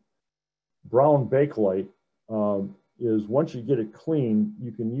done with brown Bakelite is once you get it clean,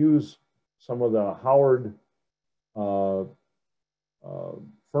 you can use some of the Howard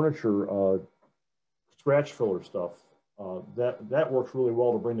furniture scratch filler stuff. That works really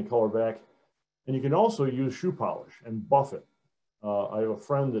well to bring the color back. And you can also use shoe polish and buff it. I have a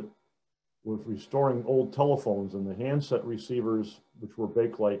friend that was restoring old telephones, and the handset receivers, which were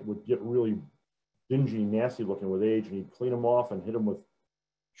bakelite, would get really dingy, nasty looking with age, and he'd clean them off and hit them with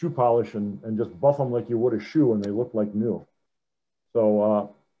shoe polish and just buff them like you would a shoe, and they look like new.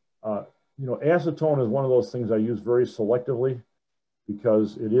 So, you know, acetone is one of those things I use very selectively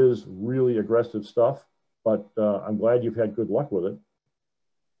because it is really aggressive stuff, but I'm glad you've had good luck with it.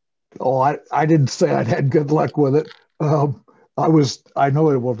 Oh, I didn't say I'd had good luck with it. I know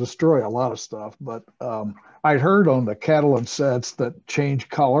it will destroy a lot of stuff, but I'd heard on the Catalan sets that change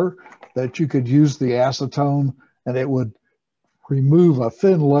color that you could use the acetone and it would remove a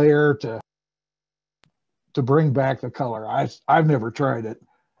thin layer to bring back the color. I've never tried it.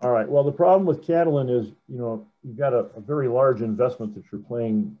 All right. Well, the problem with Catalan is, you know, you've got a very large investment that you're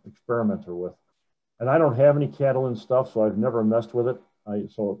playing experimenter with. And I don't have any Catalan stuff, so I've never messed with it.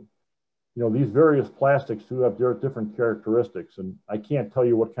 So, you know, these various plastics do have their different characteristics, and I can't tell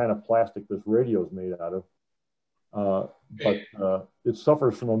you what kind of plastic this radio is made out of. But it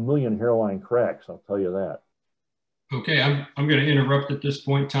suffers from a million hairline cracks, I'll tell you that. Okay, I'm going to interrupt at this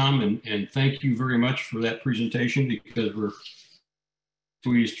point, Tom, and thank you very much for that presentation because we're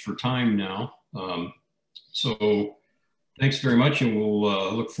squeezed for time now. So thanks very much, and we'll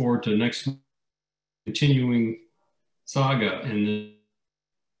look forward to the next continuing saga, and it's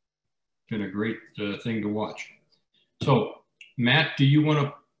been a great thing to watch. So Matt, do you want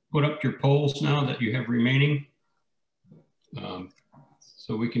to put up your polls now that you have remaining?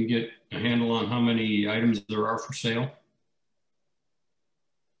 So we can get a handle on how many items there are for sale.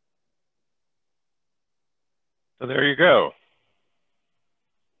 So there you go.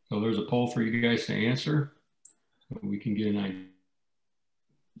 So there's a poll for you guys to answer. So we can get an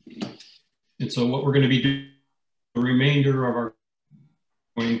idea. And so what we're going to be doing, the remainder of our,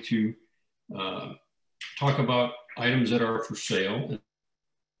 going to talk about items that are for sale.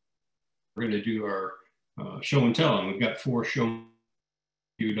 We're going to do our show and tell, and we've got 4 show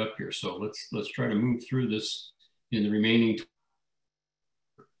queued up here. So let's try to move through this in the remaining.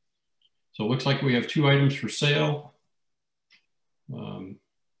 So it looks like we have 2 items for sale.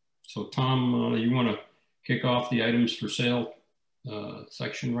 So Tom, you want to kick off the items for sale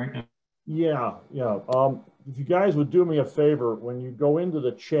section right now? Yeah. If you guys would do me a favor, when you go into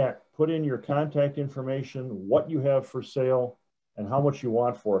the chat, put in your contact information, what you have for sale, and how much you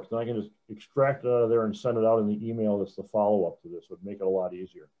want for it. Then I can just extract it out of there and send it out in the email that's the follow-up to this. It would make it a lot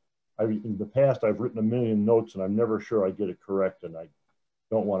easier. In the past, I've written a million notes, and I'm never sure I get it correct, and I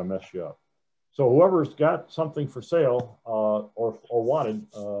don't want to mess you up. So whoever's got something for sale or wanted,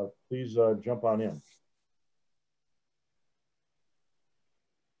 please jump on in.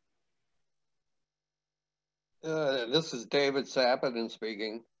 This is David Sappin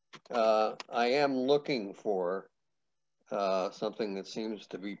speaking. I am looking for something that seems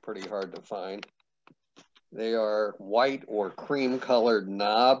to be pretty hard to find. They are white or cream colored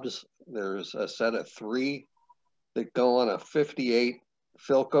knobs. There's a set of 3 that go on a 58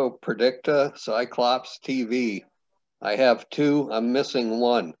 Philco Predicta Cyclops TV. I have 2, I'm missing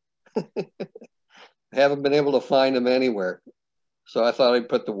 1. I haven't been able to find them anywhere. So I thought I'd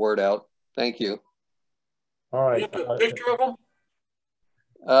put the word out. Thank you. All right. You have a picture of them?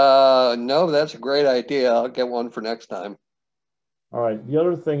 No, that's a great idea. I'll get one for next time. All right. The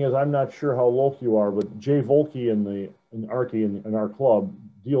other thing is, I'm not sure how local you are, but Jay Volke in ARCI in our club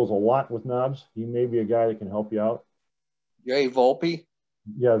deals a lot with knobs. He may be a guy that can help you out. Jay Volpe?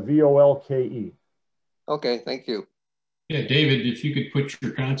 Yeah, Volke. Okay, thank you. Yeah, David, if you could put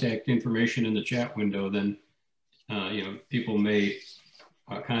your contact information in the chat window, then you know, people may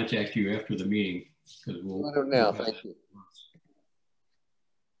contact you after the meeting. We'll, I don't know. Thank you.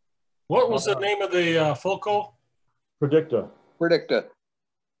 What was the name of the Philco? Predicta. Predicta.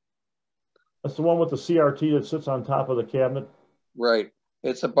 That's the one with the CRT that sits on top of the cabinet. Right.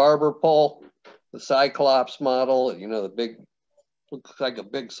 It's a barber pole, the Cyclops model. You know, the big, looks like a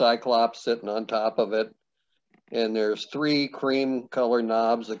big Cyclops sitting on top of it. And there's 3 cream color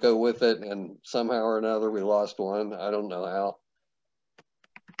knobs that go with it. And somehow or another, we lost one. I don't know how.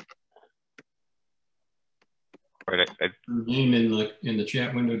 Right. Name in the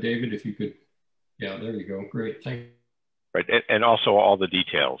chat window, David, if you could. Yeah, there you go. Great. Thank you. Right. And also all the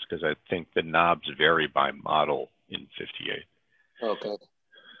details, because I think the knobs vary by model in 58. Okay.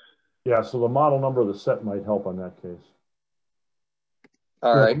 Yeah, so the model number of the set might help on that case.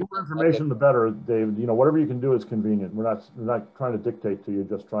 All right. The more information, the better, David. You know, whatever you can do is convenient. We're not trying to dictate to you,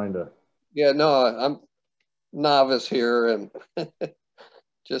 just trying to. Yeah, no, I'm novice here and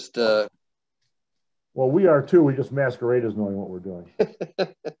just. Well, we are too. We just masquerade as knowing what we're doing.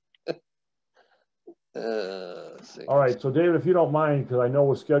 Let's see. All right, so David, if you don't mind, because I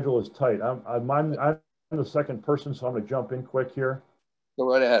know the schedule is tight, I'm the second person, so I'm going to jump in quick here.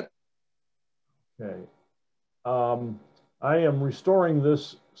 Go right ahead. Okay. I am restoring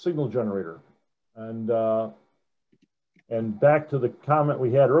this signal generator, and back to the comment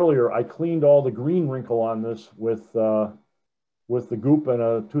we had earlier, I cleaned all the green wrinkle on this with the goop and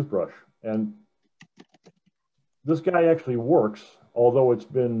a toothbrush, and this guy actually works, although it's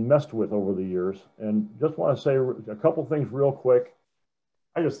been messed with over the years. And just want to say a couple things real quick.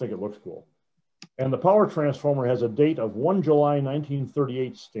 I just think it looks cool. And the power transformer has a date of 1 July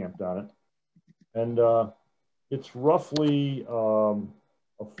 1938 stamped on it. And it's roughly a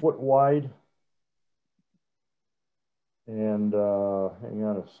foot wide. And hang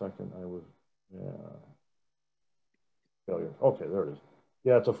on a second, failure. Okay, there it is.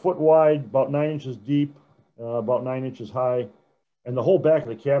 Yeah, it's a foot wide, about 9 inches deep, about 9 inches high. And the whole back of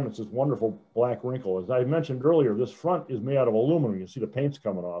the cabinet's this wonderful black wrinkle. As I mentioned earlier, this front is made out of aluminum. You see the paint's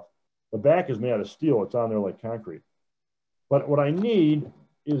coming off. The back is made out of steel. It's on there like concrete. But what I need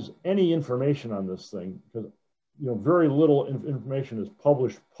is any information on this thing, because very little information is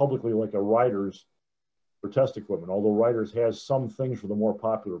published publicly like a Riders for test equipment, although Riders has some things for the more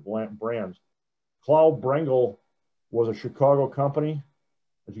popular brands. Clough-Brengle was a Chicago company.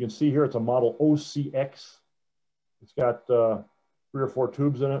 As you can see here, it's a model OCX. It's got 3 or 4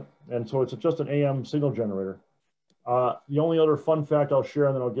 tubes in it. And so it's just an AM signal generator. The only other fun fact I'll share,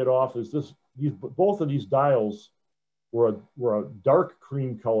 and then I'll get off, is both of these dials were a dark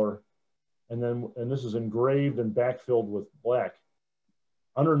cream color, and this is engraved and backfilled with black.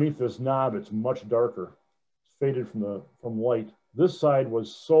 Underneath this knob, it's much darker. It's faded from light. This side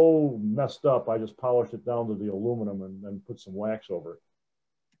was so messed up, I just polished it down to the aluminum and then put some wax over it.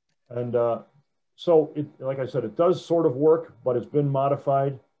 And so, like I said, it does sort of work, but it's been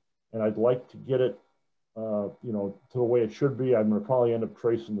modified, and I'd like to get it, to the way it should be. I'm going to probably end up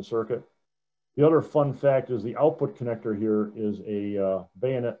tracing the circuit. The other fun fact is the output connector here is a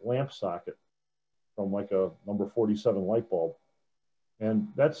bayonet lamp socket from like a number 47 light bulb. And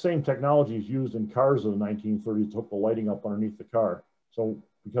that same technology is used in cars of the 1930s to hook the lighting up underneath the car. So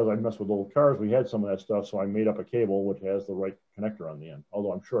because I mess with old cars, we had some of that stuff. So I made up a cable which has the right connector on the end.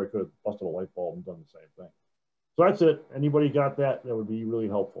 Although I'm sure I could have busted a light bulb and done the same thing. So that's it. Anybody got that? That would be really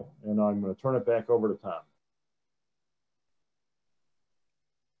helpful. And I'm going to turn it back over to Tom.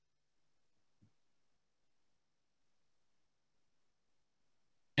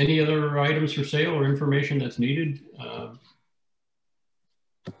 Any other items for sale or information that's needed?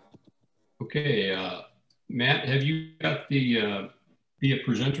 Okay, Matt, have you got the be a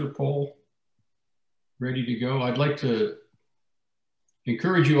presenter poll ready to go? I'd like to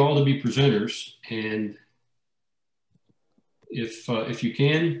encourage you all to be presenters, and if you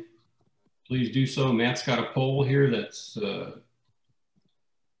can, please do so. Matt's got a poll here that's to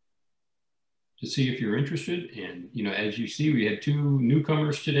see if you're interested. And as you see, we had 2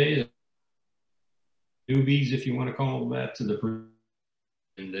 newcomers today, newbies, if you want to call that, to the,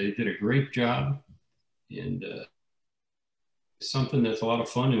 and they did a great job. And it's something that's a lot of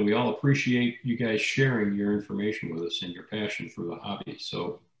fun, and we all appreciate you guys sharing your information with us and your passion for the hobby.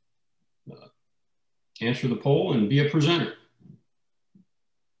 So answer the poll and be a presenter.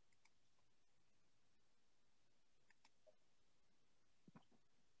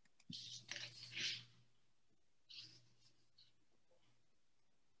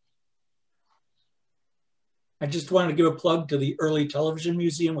 I just wanted to give a plug to the Early Television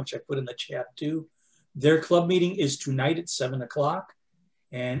Museum, which I put in the chat too. Their club meeting is tonight at 7 o'clock,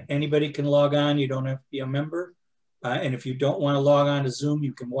 and anybody can log on. You don't have to be a member. And if you don't want to log on to Zoom,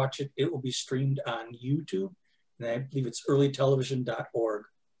 you can watch it. It will be streamed on YouTube, and I believe it's earlytelevision.org.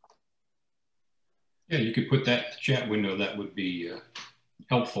 Yeah, you could put that in the chat window. That would be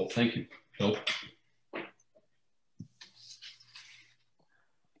helpful. Thank you, Phil.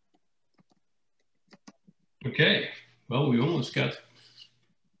 Okay, well, we almost got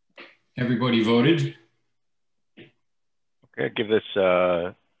everybody voted. Okay, give this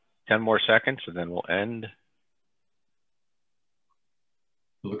 10 more seconds and then we'll end. It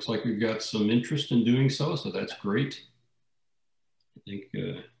looks like we've got some interest in doing so that's great. I think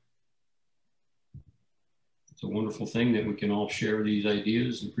it's a wonderful thing that we can all share these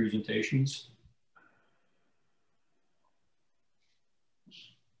ideas and presentations.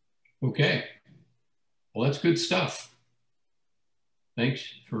 Okay. Well, that's good stuff. Thanks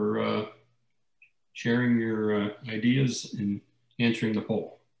for sharing your ideas and answering the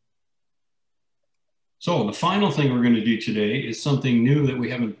poll. So the final thing we're going to do today is something new that we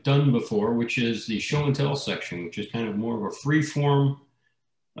haven't done before, which is the show and tell section, which is kind of more of a free form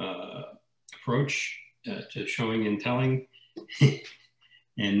approach. to showing and telling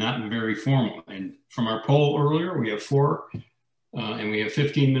and not very formal. And from our poll earlier, we have 4 and we have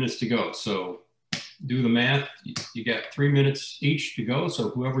 15 minutes to go. So do the math. You got 3 minutes each to go. So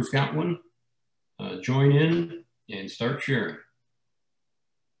whoever's got one, join in and start sharing.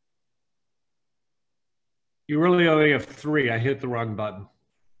 You really only have 3. I hit the wrong button.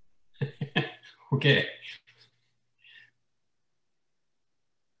 Okay.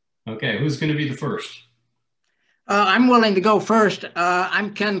 Okay, who's going to be the first? I'm willing to go first.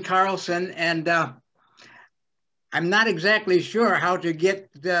 I'm Ken Carlson, and I'm not exactly sure how to get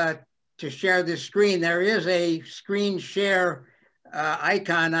to share this screen. There is a screen share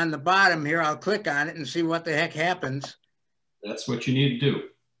icon on the bottom here. I'll click on it and see what the heck happens. That's what you need to do.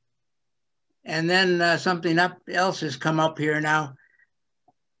 And then something else has come up here now.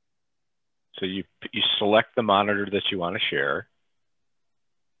 So you select the monitor that you want to share.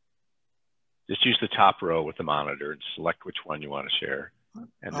 Just use the top row with the monitor and select which one you want to share.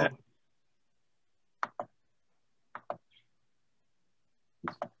 And then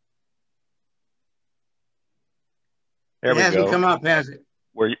there we go. It hasn't come up, has it?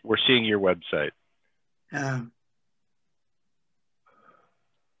 We're seeing your website. Yeah,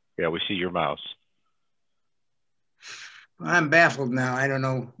 we see your mouse. I'm baffled now. I don't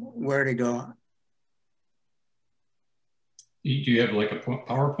know where to go. Do you have like a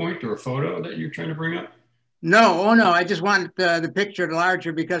PowerPoint or a photo that you're trying to bring up? No, oh no, I just want the picture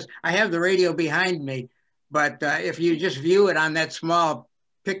larger because I have the radio behind me. But if you just view it on that small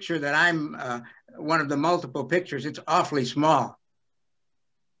picture that I'm one of the multiple pictures, it's awfully small.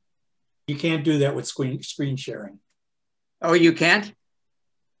 You can't do that with screen sharing. Oh, you can't?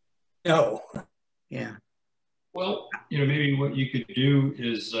 No. Yeah. Well, maybe what you could do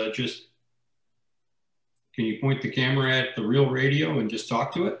is can you point the camera at the real radio and just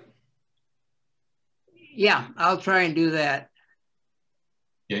talk to it? Yeah, I'll try and do that.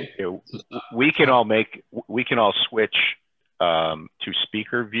 Okay. We can all switch to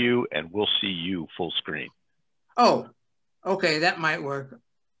speaker view and we'll see you full screen. Oh, okay, that might work.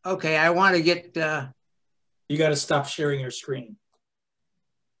 Okay, I want to get... You got to stop sharing your screen.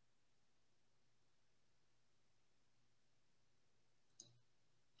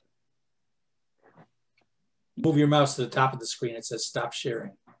 Move your mouse to the top of the screen. It says stop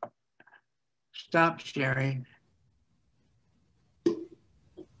sharing. Stop sharing.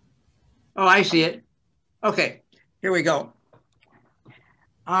 Oh, I see it. Okay, here we go.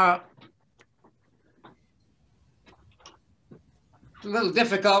 It's a little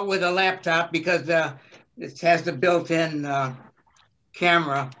difficult with a laptop because it has the built-in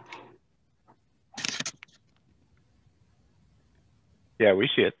camera. Yeah, we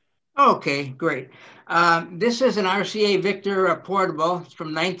see it. Okay, great. This is an RCA Victor portable. It's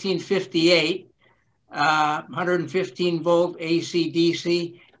from 1958, 115 volt AC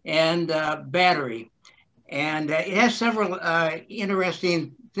DC and battery. And it has several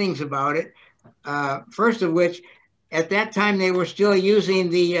interesting things about it. First of which, at that time, they were still using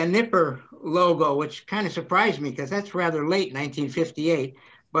the Nipper logo, which kind of surprised me because that's rather late, 1958,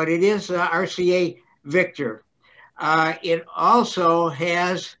 but it is RCA Victor. It also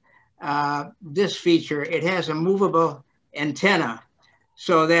has this feature. It has a movable antenna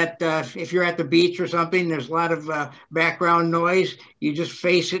so that if you're at the beach or something, there's a lot of background noise. You just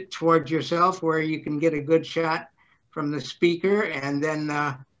face it towards yourself where you can get a good shot from the speaker and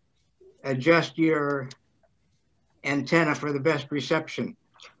then adjust your antenna for the best reception.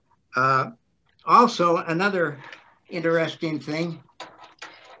 Also, another interesting thing,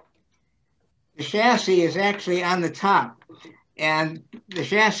 the chassis is actually on the top, and the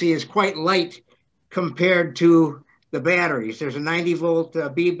chassis is quite light compared to the batteries. There's a 90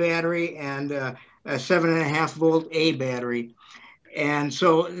 volt B battery and a 7.5 volt A battery. And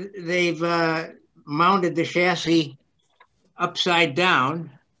so they've mounted the chassis upside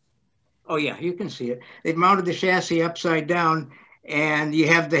down. Oh yeah, you can see it. They've mounted the chassis upside down and you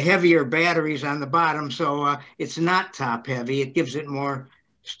have the heavier batteries on the bottom. So it's not top heavy. It gives it more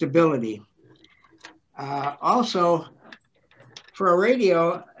stability. Also, for a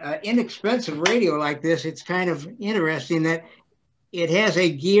radio, inexpensive radio like this, it's kind of interesting that it has a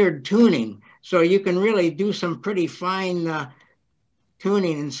geared tuning. So you can really do some pretty fine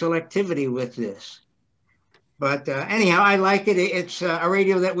tuning and selectivity with this. But anyhow, I like it. It's a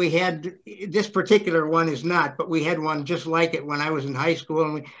radio that we had. This particular one is not, but we had one just like it when I was in high school.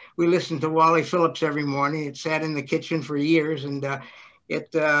 And we listened to Wally Phillips every morning. It sat in the kitchen for years. And the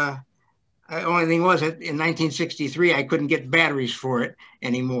only thing was that in 1963, I couldn't get batteries for it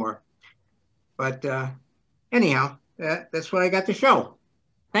anymore. But anyhow, that's what I got to show.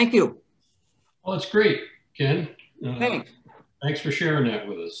 Thank you. Well, it's great, Ken. Thanks. Thanks for sharing that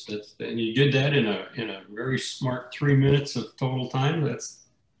with us. And you did that in a very smart 3 minutes of total time.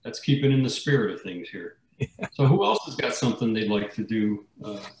 That's keeping in the spirit of things here. Yeah. So who else has got something they'd like to do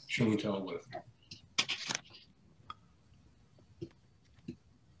show and tell with?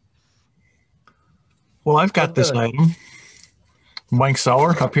 Well, I've got this item. Mike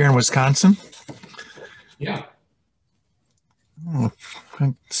Sauer up here in Wisconsin. Yeah.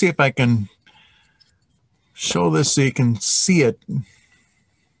 See if I can show this so you can see it.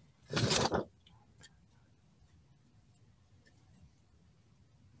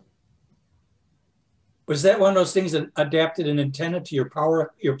 Was that one of those things that adapted an antenna to your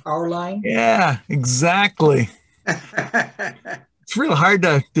power line? Yeah, exactly. It's real hard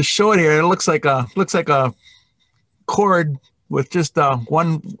to show it here. It looks like a cord with just a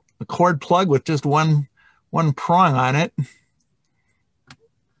cord plug with just one prong on it.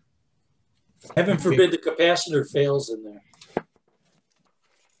 Heaven forbid the capacitor fails in there.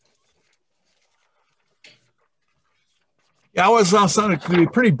 Yeah, I was also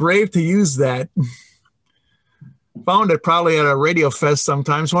pretty brave to use that. Found it probably at a radio fest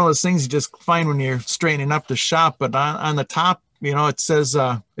sometimes. One of those things you just find when you're straightening up the shop. But on the top, you know, it says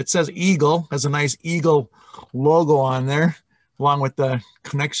Eagle. Has a nice Eagle logo on there, along with the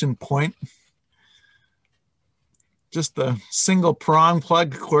connection point. Just a single prong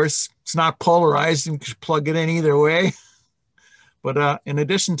plug. Of course, it's not polarized. You can plug it in either way. But in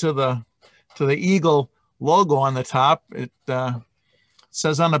addition to the Eagle logo on the top, it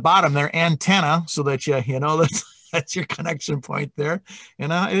says on the bottom there antenna, so that you know that's your connection point there.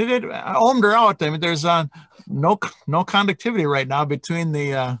 And I ohmed her out. I mean, there's no conductivity right now between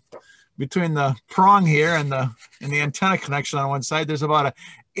the prong here and the antenna connection on one side. There's about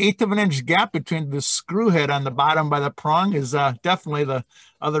 1/8 of an inch gap between the screw head on the bottom by the prong is definitely the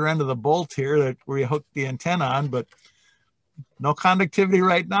other end of the bolt here where you hook the antenna on, but no conductivity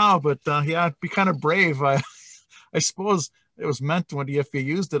right now. But yeah, it'd be kind of brave. I suppose it was meant if you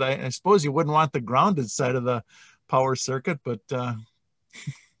used it, I suppose you wouldn't want the grounded side of the power circuit, but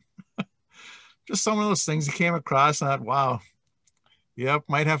just some of those things you came across and I thought, wow, yep,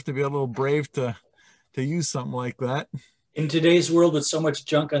 might have to be a little brave to use something like that. In today's world with so much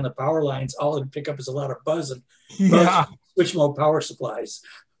junk on the power lines, all it'd pick up is a lot of buzz and switch mode power supplies.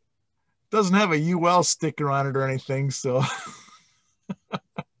 Doesn't have a UL sticker on it or anything, so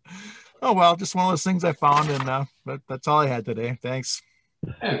oh well, just one of those things I found, and that's all I had today. Thanks.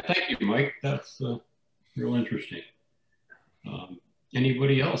 Yeah, thank you, Mike. That's real interesting.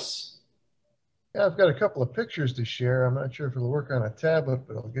 Anybody else? Yeah, I've got a couple of pictures to share. I'm not sure if it'll work on a tablet,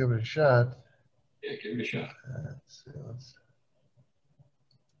 but I'll give it a shot. Yeah, give it a shot. Let's see. Let's see.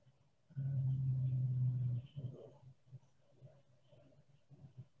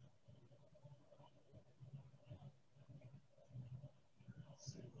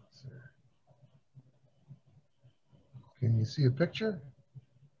 Can you see a picture?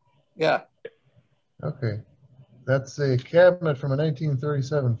 Yeah. Okay. That's a cabinet from a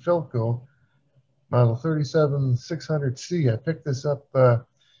 1937 Philco, model 37600C. I picked this up the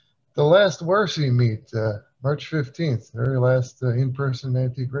last ARCI meet, March 15th, the very last in-person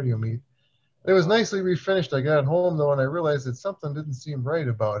antique radio meet. It was nicely refinished. I got home though, and I realized that something didn't seem right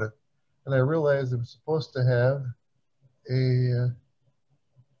about it. And I realized it was supposed to have a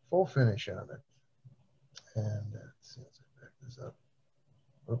full finish on it. And let's see, let's back this up.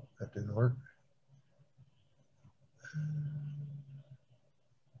 Oh, that didn't work.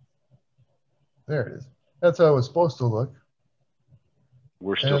 There it is. That's how it was supposed to look.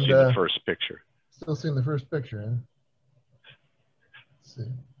 We're still seeing the first picture. Still seeing the first picture, huh? Let's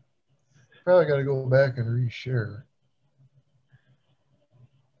see. Probably got to go back and reshare.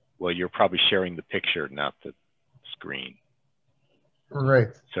 Well, you're probably sharing the picture, not the screen. Right.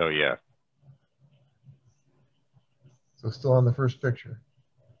 So, yeah. So still on the first picture.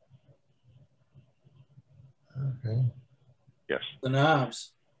 Okay. Yes. The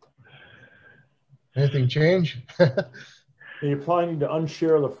knobs. Anything change? You probably need to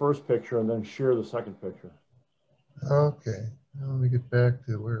unshare the first picture and then share the second picture. Okay. Now let me get back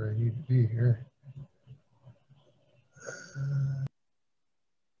to where I need to be here.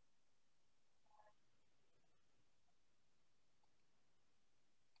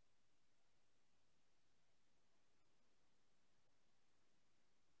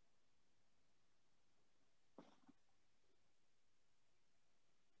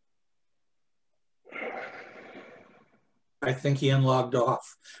 I think he unlogged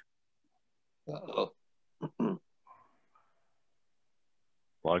off. Uh-oh.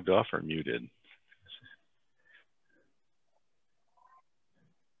 Logged off or muted?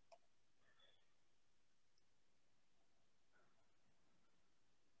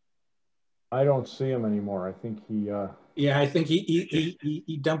 I don't see him anymore. I think he. Yeah, I think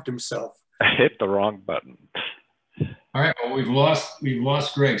he dumped himself. I hit the wrong button. All right, well, we've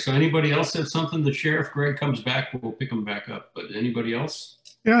lost Greg. So anybody else have something to share? If Greg comes back, we'll pick him back up. But anybody else?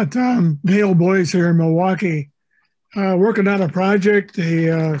 Yeah, Tom, Dale Boyce here in Milwaukee, working on a project,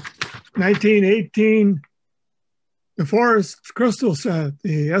 the 1918 Deforest Crystal Set,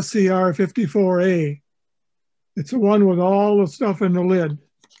 the SCR-54A. It's the one with all the stuff in the lid.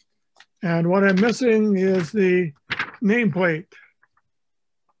 And what I'm missing is the nameplate.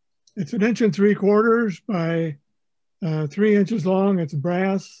 It's 1 3/4 inches by 3 inches long. It's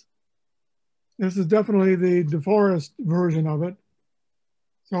brass. This is definitely the Deforest version of it.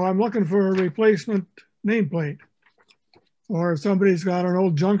 So I'm looking for a replacement nameplate. Or if somebody's got an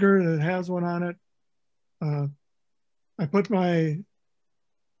old junker that has one on it. I put my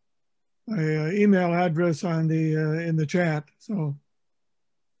email address on the in the chat. So,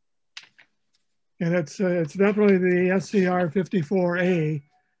 and it's definitely the SCR-54A,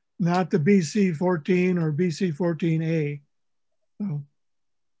 not the BC-14 or BC-14A. So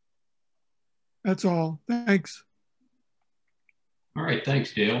that's all. Thanks. All right,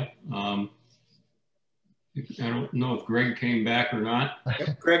 thanks, Dale. I don't know if Greg came back or not.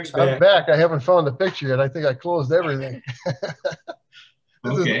 Greg's back. I'm back. I haven't found the picture yet. I think I closed everything.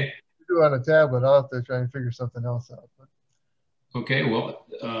 Okay. Do on a tablet. I'll have to try and figure something else out. Okay, well,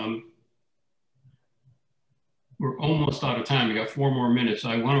 we're almost out of time. We got 4 more minutes.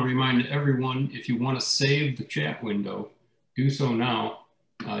 I want to remind everyone, if you want to save the chat window, do so now.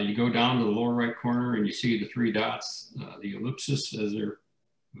 You go down to the lower right corner and you see the 3 dots, the ellipsis as they're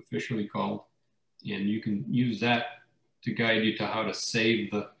officially called. And you can use that to guide you to how to save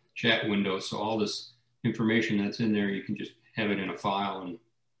the chat window. So all this information that's in there, you can just have it in a file and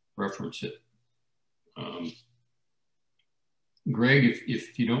reference it. Greg,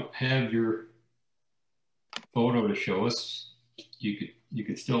 if you don't have your photo to show us, you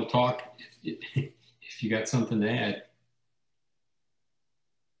could still talk if you got something to add.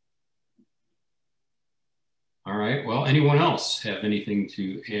 All right, well, anyone else have anything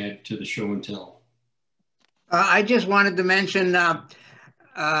to add to the show and tell? I just wanted to mention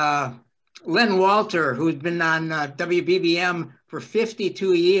Len Walter, who's been on WBBM for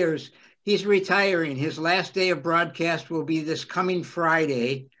 52 years. He's retiring. His last day of broadcast will be this coming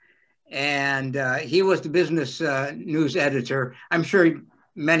Friday. And he was the business news editor. I'm sure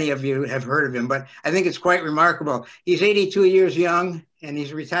many of you have heard of him, but I think it's quite remarkable. He's 82 years young and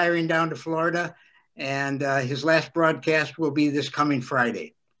he's retiring down to Florida. And his last broadcast will be this coming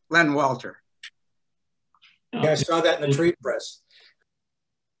Friday. Len Walter. Yeah, I saw that in the trade press.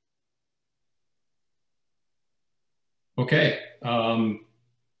 Okay,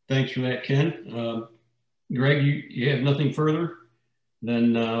 thanks for that, Ken. Greg, you have nothing further?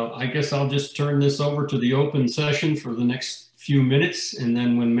 Then I guess I'll just turn this over to the open session for the next few minutes. And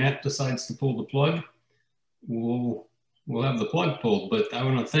then when Matt decides to pull the plug, we'll have the plug pulled. But I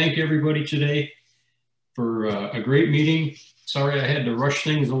want to thank everybody today for a great meeting. Sorry I had to rush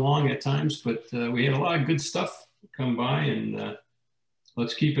things along at times, but we had a lot of good stuff come by, and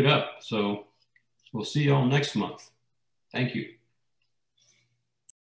let's keep it up. So we'll see you all next month. Thank you.